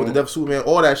 you know, the Death of Superman,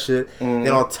 all that shit. And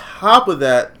on top of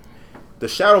that, the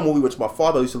Shadow movie, which my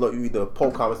father used to love, you read the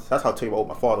Pope comics. That's how I tell you about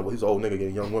my father was. He's an old nigga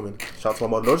getting young women. Shout out to my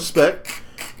mother. No respect.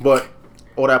 But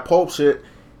all that Pope shit,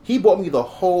 he bought me the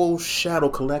whole Shadow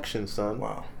collection, son.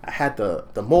 Wow. I had the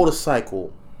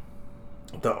motorcycle,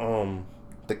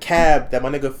 the cab that my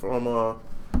nigga from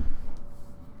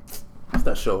what's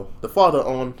that show? The father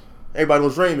on Everybody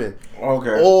Knows Raymond.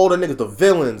 Okay. All the niggas, the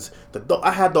villains,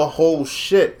 I had the whole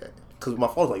shit. Cause my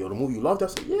father was like, yo, the movie you loved? I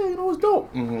said, yeah, you know, it's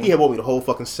dope. He had bought me the whole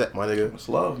fucking set, my nigga. It's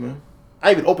love, man.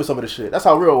 I even opened some of the shit. That's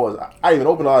how real it was. I even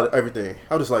opened everything.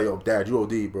 I was just like, yo, Dad, you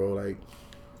OD, bro. Like,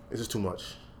 it's just too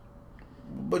much.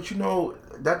 But you know,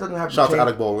 that doesn't have to Shout out change. to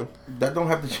Alec Baldwin. That don't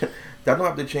have to. That don't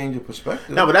have to change your perspective.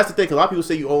 No, but that's the thing. Cause a lot of people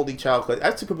say you only child. Cause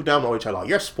I see people down the only child. Like,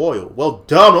 you're spoiled. Well,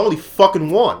 dumb. I'm only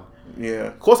fucking one. Yeah.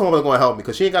 Of course, my mother's gonna help me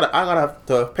because she ain't gotta. I gotta have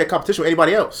to pay competition with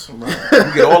anybody else. Right.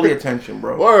 You get all the attention,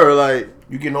 bro. Or like,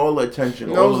 you getting all the attention.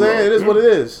 you know what I'm saying? It is what it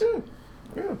is.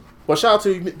 Yeah. But shout out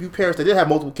to you parents that did have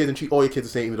multiple kids and treat all your kids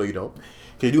the same, even though you don't.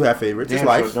 Because you do have favorites. It's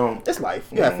life. It's life.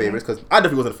 You have favorites. Because I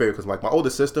definitely wasn't a favorite. Because like my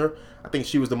older sister, I think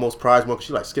she was the most prized one. Because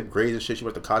she like skipped grades and shit. She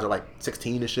went to college at like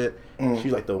 16 and shit. She was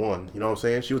like the one. You know what I'm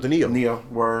saying? She was the Neo.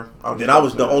 Word. Then I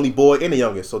was the only boy and the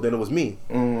youngest. So then it was me.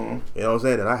 You know what I'm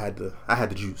saying? And I had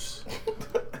the juice.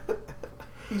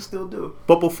 You still do.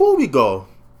 But before we go,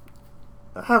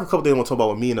 I have a couple things I want to talk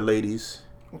about with me and the ladies.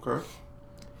 Okay.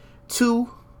 2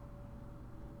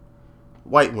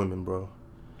 white women, bro.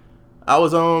 I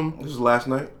was This is last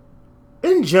night.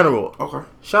 in general. Okay.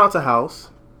 Shout out to House.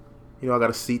 You know I got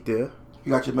a seat there.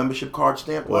 You got your membership card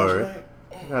stamped Word. last night.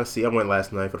 I got a seat. I went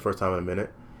last night for the first time in a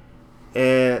minute.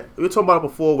 And we were talking about it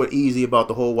before with Easy about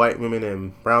the whole white women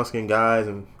and brown skinned guys,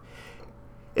 and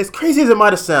as crazy as it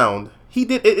might have sounded, he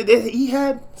did. He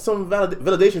had some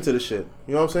validation to the shit.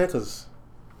 You know what I'm saying? Because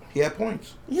He had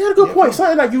points. he had a good point.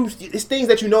 Something like it's things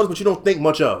that you notice but you don't think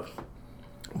much of.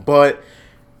 But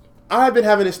I've been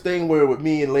having this thing where with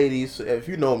me and ladies, if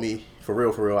you know me for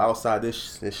real, outside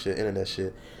this shit, internet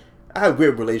shit, I have a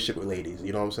great relationship with ladies.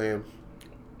 You know what I'm saying?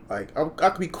 Like I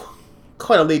could be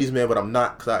quite a ladies man, but I'm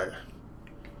not because I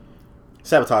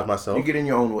sabotage myself. You get in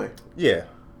your own way. Yeah.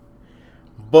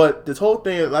 But this whole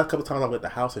thing, the last couple times I went to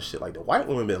the house and shit, like the white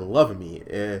women been loving me,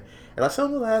 and I said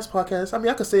on the last podcast, I mean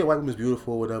I could say a white woman's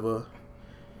beautiful, or whatever.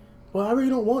 Well, I really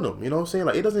don't want them. You know what I'm saying?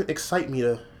 Like it doesn't excite me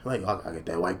to like I get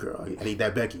that white girl. I need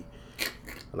that Becky.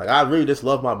 Like I really just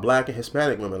love my black and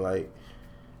Hispanic women. Like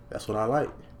that's what I like.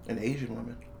 And Asian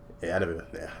women. Yeah,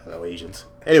 no Asians.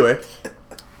 Anyway,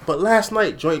 but last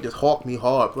night joint just hawked me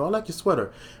hard, bro. I like your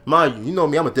sweater. Mind you, you know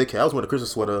me, I'm a dickhead. I was wearing a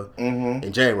Christmas sweater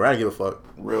in January. I didn't give a fuck.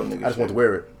 Real nigga shit. I just wanted to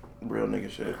wear it. Real nigga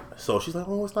shit. So she's like,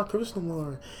 oh, it's not Christmas no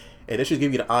more. And then she's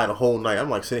giving me the eye the whole night. I'm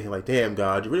like sitting here like, damn,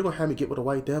 God, you really gonna have me get with a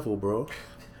white devil, bro?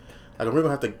 Like, I'm really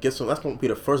gonna have to get some. That's gonna be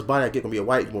the first body I get gonna be a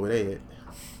white woman, ain't it?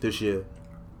 This year.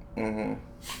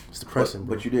 It's depressing,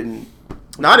 But you didn't.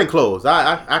 No, I didn't close.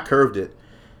 I curved it.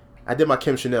 I did my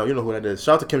Kim Chanel. You know who that is.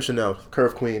 Shout out to Kim Chanel,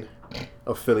 curve queen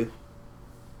of Philly.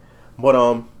 But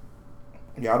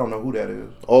Yeah, I don't know who that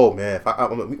is. oh man,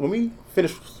 when we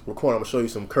finish recording, I'm gonna show you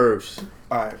some curves.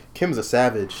 All right. Kim's a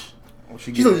savage. Well,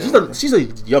 She's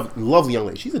a lovely young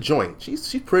lady. She's a joint.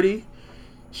 She's pretty.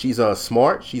 She's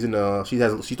smart. She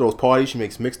throws parties. She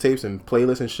makes mixtapes and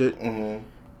playlists and shit.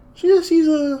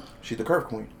 She's the curve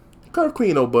queen. curve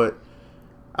queen though. But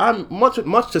I'm much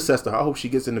success to her. I hope she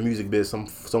gets in the music biz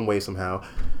some way somehow.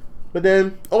 But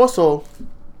then also,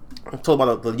 I told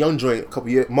about the young joint a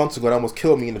couple months ago that almost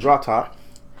killed me in the drop top.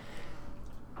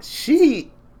 She's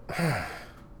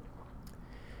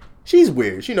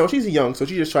weird. You know, she's young, so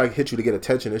she just try to hit you to get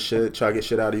attention and shit. Try to get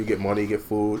shit out of you, get money, get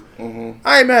food.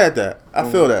 I ain't mad at that.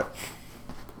 I feel that.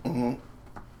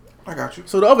 I got you.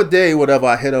 So the other day, whatever,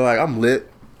 I hit her like, I'm lit.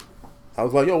 I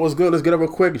was like, yo, what's good? Let's get up real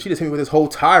quick. And she just hit me with this whole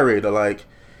tirade of like,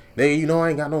 nigga, you know I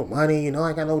ain't got no money. You know I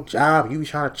ain't got no job. You be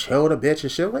trying to chill with a bitch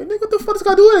and shit. I'm like, nigga, what the fuck does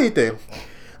gotta do with anything?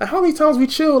 Like, how many times we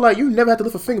chill? Like, you never have to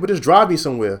lift a finger, but just drive me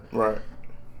somewhere. Right.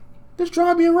 Just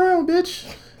drive me around,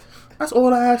 bitch. That's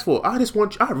all I ask for. I just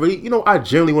want you. I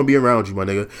genuinely want to be around you, my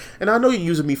nigga. And I know you're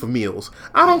using me for meals.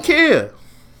 I don't care.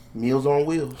 Meals on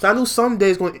wheels. So I knew some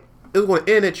days it was going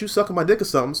to end at you sucking my dick or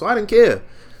something, so I didn't care.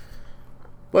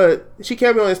 But she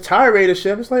kept me on this tirade and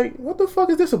shit. I'm just like, what the fuck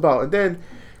is this about? And then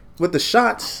with the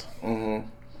shots, Mm-hmm.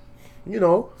 you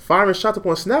know, firing shots up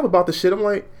on Snap about the shit. I'm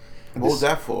like, What was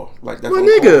that for? Like that's my what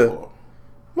it's nigga. called for.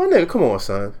 My nigga, come on,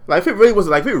 son. Like, if it really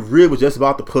was just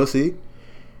about the pussy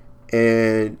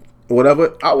and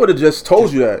whatever, I would have just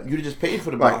told you that. You'd have just paid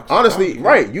for the Like, box. honestly,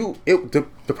 right? The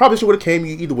proposition would have came.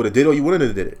 You either would have did it or you wouldn't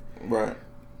have did it. Right.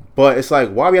 But it's like,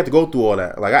 why we have to go through all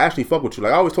that? Like, I actually fuck with you.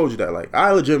 Like, I always told you that. Like,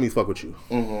 I legitimately fuck with you.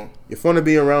 Mm-hmm. You're fun to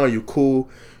be around. You're cool.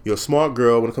 You're a smart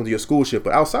girl when it comes to your school shit.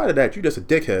 But outside of that, you just a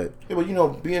dickhead. Yeah, but you know,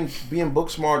 being book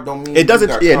smart don't mean It doesn't.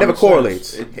 you got Yeah, it never common correlates.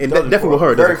 sense. It doesn't definitely with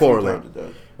her, it doesn't Very few correlate. times it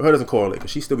does. With her, doesn't correlate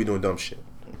because she still be doing dumb shit.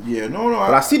 Yeah, no.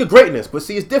 But I see the greatness. But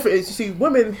see, it's different. You see,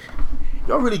 women,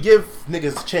 y'all really give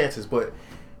niggas chances. But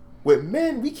with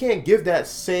men, we can't give that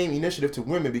same initiative to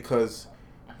women because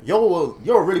y'all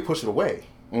really push it away.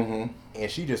 Mm-hmm.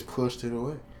 And she just pushed it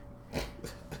away. And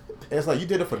it's like, you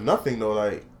did it for nothing, though.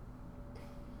 Like,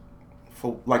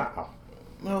 For like, wow.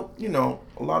 well, you know,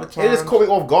 a lot of times It just caught me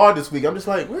off guard this week. I'm just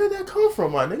like, where did that come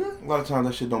from, my nigga? a lot of times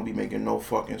that shit don't be making no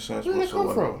fucking sense. Where did that come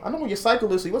whatsoever. from? I know when you're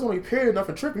cyclist, so you wasn't on your period enough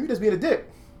and tripping. You just being a dick.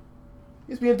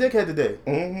 You just being a dickhead today.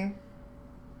 Mm-hmm.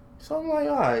 So I'm like,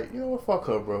 alright, you know what? Fuck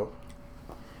her, bro.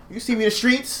 You see me in the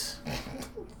streets,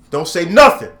 don't say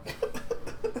nothing.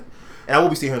 And I will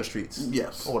be seeing her in the streets.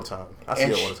 Yes. All the time. I see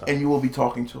her all the time. And you will be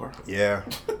talking to her. Yeah.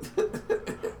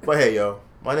 But hey, yo.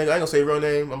 My nigga, I ain't gonna say your real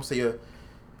name. I'm gonna say your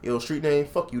little street name.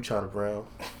 Fuck you, China Brown.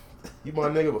 You my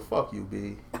nigga, but fuck you,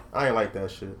 B. I ain't like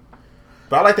that shit.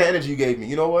 But I like that energy you gave me.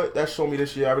 You know what? That showed me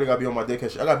this year. I really gotta be on my dick. I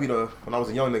gotta be when I was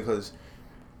a young nigga, because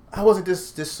I wasn't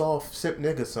this soft simp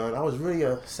nigga, son. I was really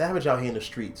a savage out here in the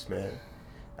streets, man.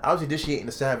 I was initiating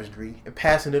the savagery and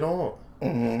passing it on.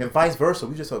 Mm-hmm. And vice versa.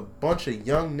 We just a bunch of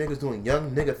young niggas doing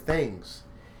young nigga things.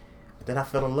 But then I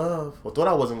fell in love, or thought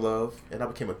I was in love, and I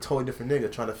became a totally different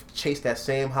nigga trying to chase that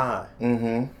same high. Mm-hmm.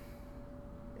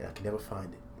 And I can never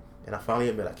find it. And I finally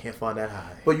admit I can't find that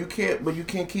high. But you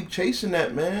can't keep chasing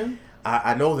that, man.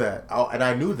 I know that. And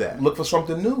I knew that. Look for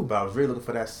something new. But I was really looking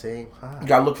for that same high. You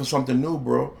gotta look for something new,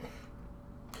 bro.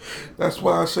 That's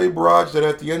why I say, Barrage, that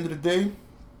at the end of the day,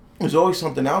 there's always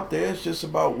something out there. It's just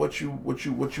about what are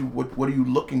you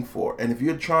looking for? And if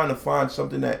you're trying to find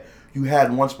something that you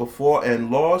had once before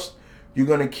and lost, you're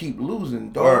gonna keep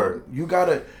losing, dog. Word. You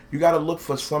gotta look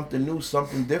for something new,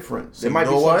 something different. So There you might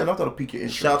be know something what? else that'll pique your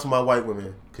interest. Shout out to my white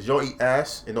women, because y'all eat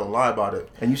ass and don't lie about it.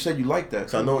 And you said you like that.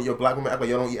 So I know your black women act like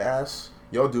y'all don't eat ass.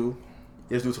 Y'all do.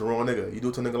 You just do it to the wrong nigga. You do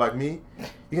it to a nigga like me.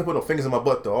 You can put no fingers in my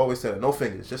butt though. I always said it. No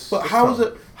fingers. Just. But just how is tongue.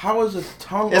 it? How is a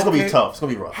tongue? It's gonna okay? be tough. It's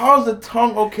gonna be rough. How is the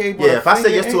tongue okay? But Yeah, if I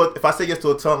say yes ain't? if I say yes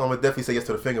to a tongue, I'm gonna definitely say yes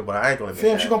to the finger. But I ain't gonna.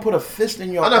 Fam, she gonna put a fist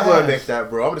in your I'm not ass. gonna make that,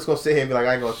 bro. I'm just gonna sit here and be like,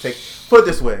 I ain't gonna take. Put it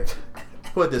this way.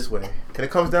 Put it this way. And it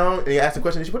comes down and you ask the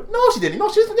question, and she put, no, she didn't. No,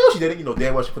 she didn't. You know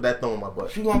damn well she put that thumb in my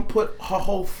butt. She gonna put her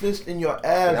whole fist in your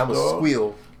ass, And I'm gonna dog.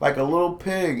 squeal. Like a little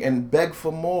pig and beg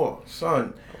for more,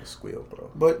 son. I'm gonna squeal, bro.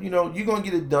 But you know, you're gonna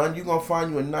get it done. You're gonna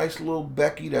find you a nice little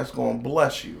Becky that's gonna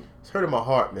bless you. It's hurting my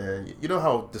heart, man. You know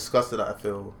how disgusted I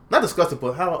feel. Not disgusted,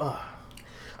 but how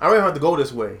I really have to go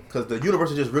this way because the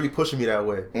universe is just really pushing me that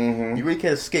way. Mm-hmm. You really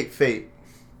can't escape fate.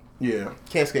 Yeah.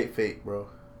 Can't escape fate, bro.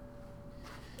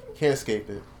 Can't escape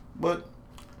it. But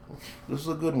this is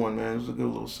a good one, man. This is a good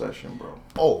little session, bro.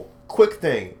 Oh, quick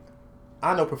thing.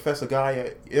 I know Professor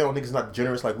Guy, you know, niggas not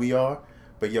generous like we are,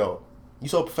 but yo, you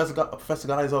saw Professor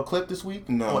Guy's clip this week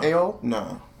No. on AO?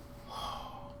 Nah.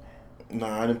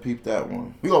 Nah, I didn't peep that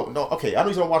one. We gon' no, okay, I know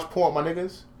you don't watch porn, my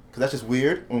niggas, because that's just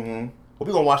weird, Mm-hmm. but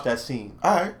we gonna watch that scene.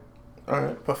 Alright.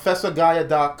 Alright.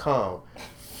 ProfessorGaia.com.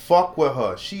 Fuck with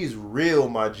her. She's real,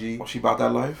 my G. Oh, she about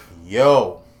that life?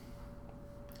 Yo.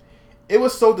 It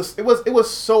was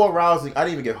so arousing. I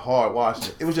didn't even get hard watching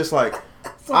it. It was just like,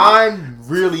 I'm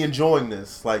really enjoying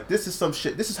this. Like, this is some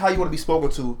shit. This is how you want to be spoken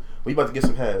to when you about to get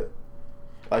some head.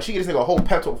 Like, she get this nigga a whole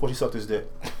pep talk before she sucked his dick.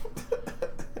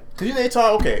 Cause you know, every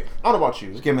time, okay, I don't know about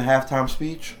you. Just give him a halftime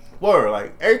speech. Word,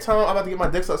 like every time I'm about to get my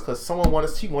dick sucked, cause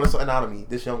she wanted something out of me.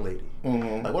 This young lady.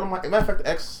 Mm-hmm. Like, what am I? Matter of fact, the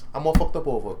ex, I'm all fucked up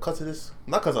over. Cause of this,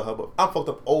 not cause of her, but I'm fucked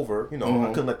up over. You know, I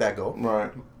couldn't let that go.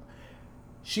 Right.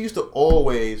 She used to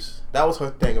always, that was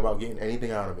her thing about getting anything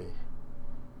out of me.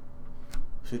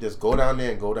 She'd just go down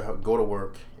there and go to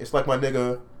work. It's like my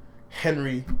nigga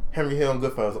Henry Hill and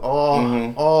Goodfellas.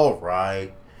 Oh, all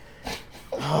right.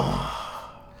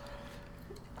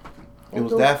 It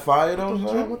was that fire though,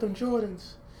 son? With them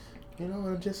Jordans, you know,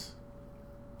 and just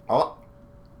go.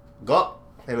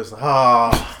 It was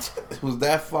It was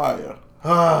that fire.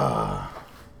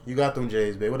 You got them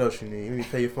J's, babe. What else you need? You need to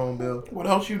pay your phone bill. What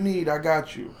else you need? I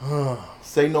got you.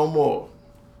 Say no more.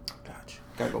 Got you.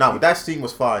 Gotta go Nah, keep- but that scene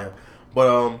was fire. But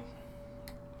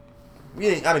I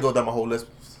didn't go down my whole list.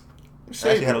 I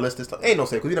actually had a list this time. Ain't no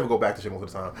say, because we never go back to shit most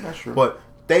of the time. That's true. But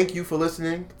thank you for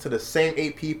listening to the same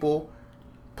 8 people.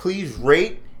 Please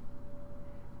rate,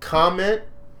 comment,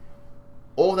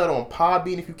 all that on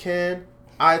Podbean if you can,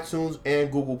 iTunes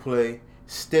and Google Play,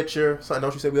 Stitcher. Something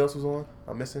else you said we else was on?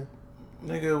 I'm missing?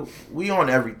 Nigga, we on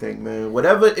everything, man.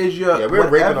 Whatever is your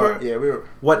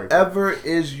whatever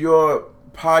is your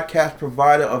podcast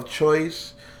provider of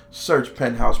choice, search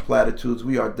Penthouse Platitudes.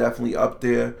 We are definitely up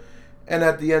there. And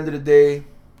at the end of the day,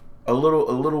 a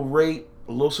little rate,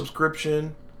 a little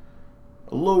subscription,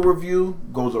 a little review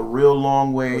goes a real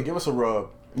long way. Well, give us a rub.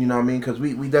 You know what I mean? Because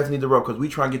we definitely need the rub, because we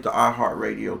try and get the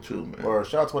iHeartRadio too, man. Or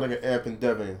shout out to my nigga Amp and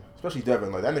Devin. Especially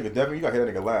Devin. Like, that nigga Devin, you gotta hear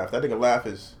that nigga laugh. That nigga laugh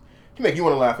is... He make you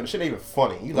want to laugh, and the shit ain't even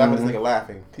funny. You laugh at this nigga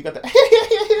laughing. He got that...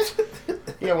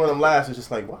 He got one of them laughs. It's just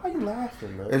like, why are you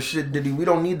laughing, man? That shit, Diddy, we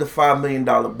don't need the $5 million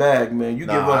bag, man. You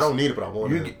give us... I don't need it, but I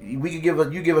want it. We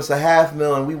could you give us a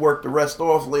 $500,000 and we work the rest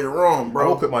off later on, bro. I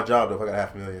won't quit my job, though, if I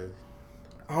got $500,000.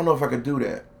 I don't know if I could do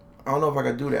that.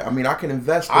 I mean, I can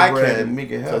invest the bread and make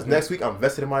it happen. Because next week I'm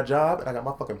vested in my job and I got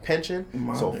my fucking pension.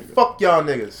 So nigga. Fuck y'all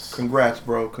niggas. Congrats,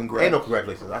 bro. Congrats. Ain't no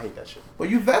congratulations. I hate that shit.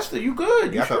 But you vested. You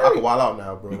good. Yeah, I can wild out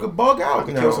now, bro. You can bug out. I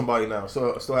can kill somebody now.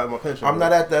 So I still have my pension. I'm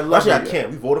not at that level. Actually, I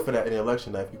can't. We voted for that in the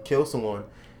election. That if you kill someone,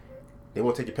 they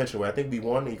won't take your pension away. I think we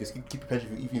won. You can keep your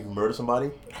pension if you murder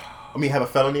somebody. I mean, have a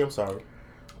felony. I'm sorry.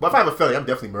 But if I have a felony, I'm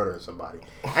definitely murdering somebody.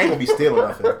 I ain't gonna be stealing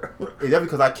nothing. It's definitely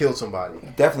because I killed somebody.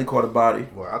 Definitely caught a body.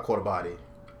 Well, I caught a body.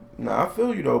 Nah, I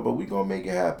feel you though, but we gonna make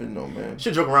it happen though, man.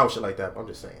 Should joke around with shit like that, but I'm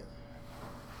just saying.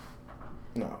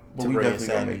 No, but we definitely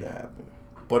gonna make that happen.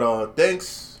 But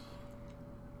thanks.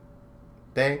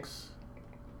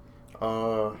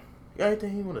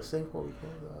 Anything you wanna say before we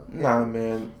close out? Nah,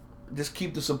 man. Just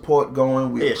keep the support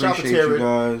going. We shout out to appreciate you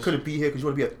guys. Couldn't be here because you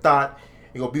want to be a thought.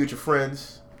 You gonna be with your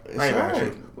friends. I ain't mad at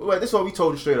you. Well, this is what we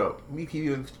told you straight up. We keep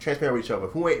transparent with each other.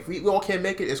 If we all can't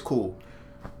make it, it's cool.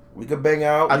 We could bang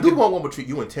out. I do want one between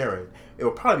you and Taryn. It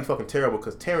will probably be fucking terrible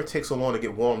because Taryn takes so long to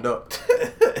get warmed up.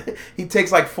 He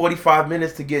takes like 45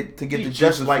 minutes to get the juices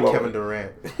just like flowing. Kevin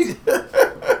Durant.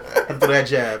 After that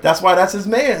jab. That's why that's his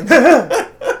man.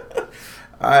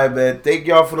 All right, man. Thank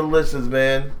y'all for the listens,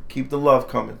 man. Keep the love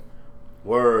coming.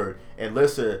 Word. And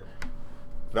listen,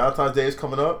 Valentine's Day is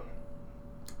coming up.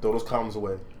 Throw those condoms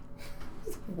away.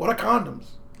 What are condoms?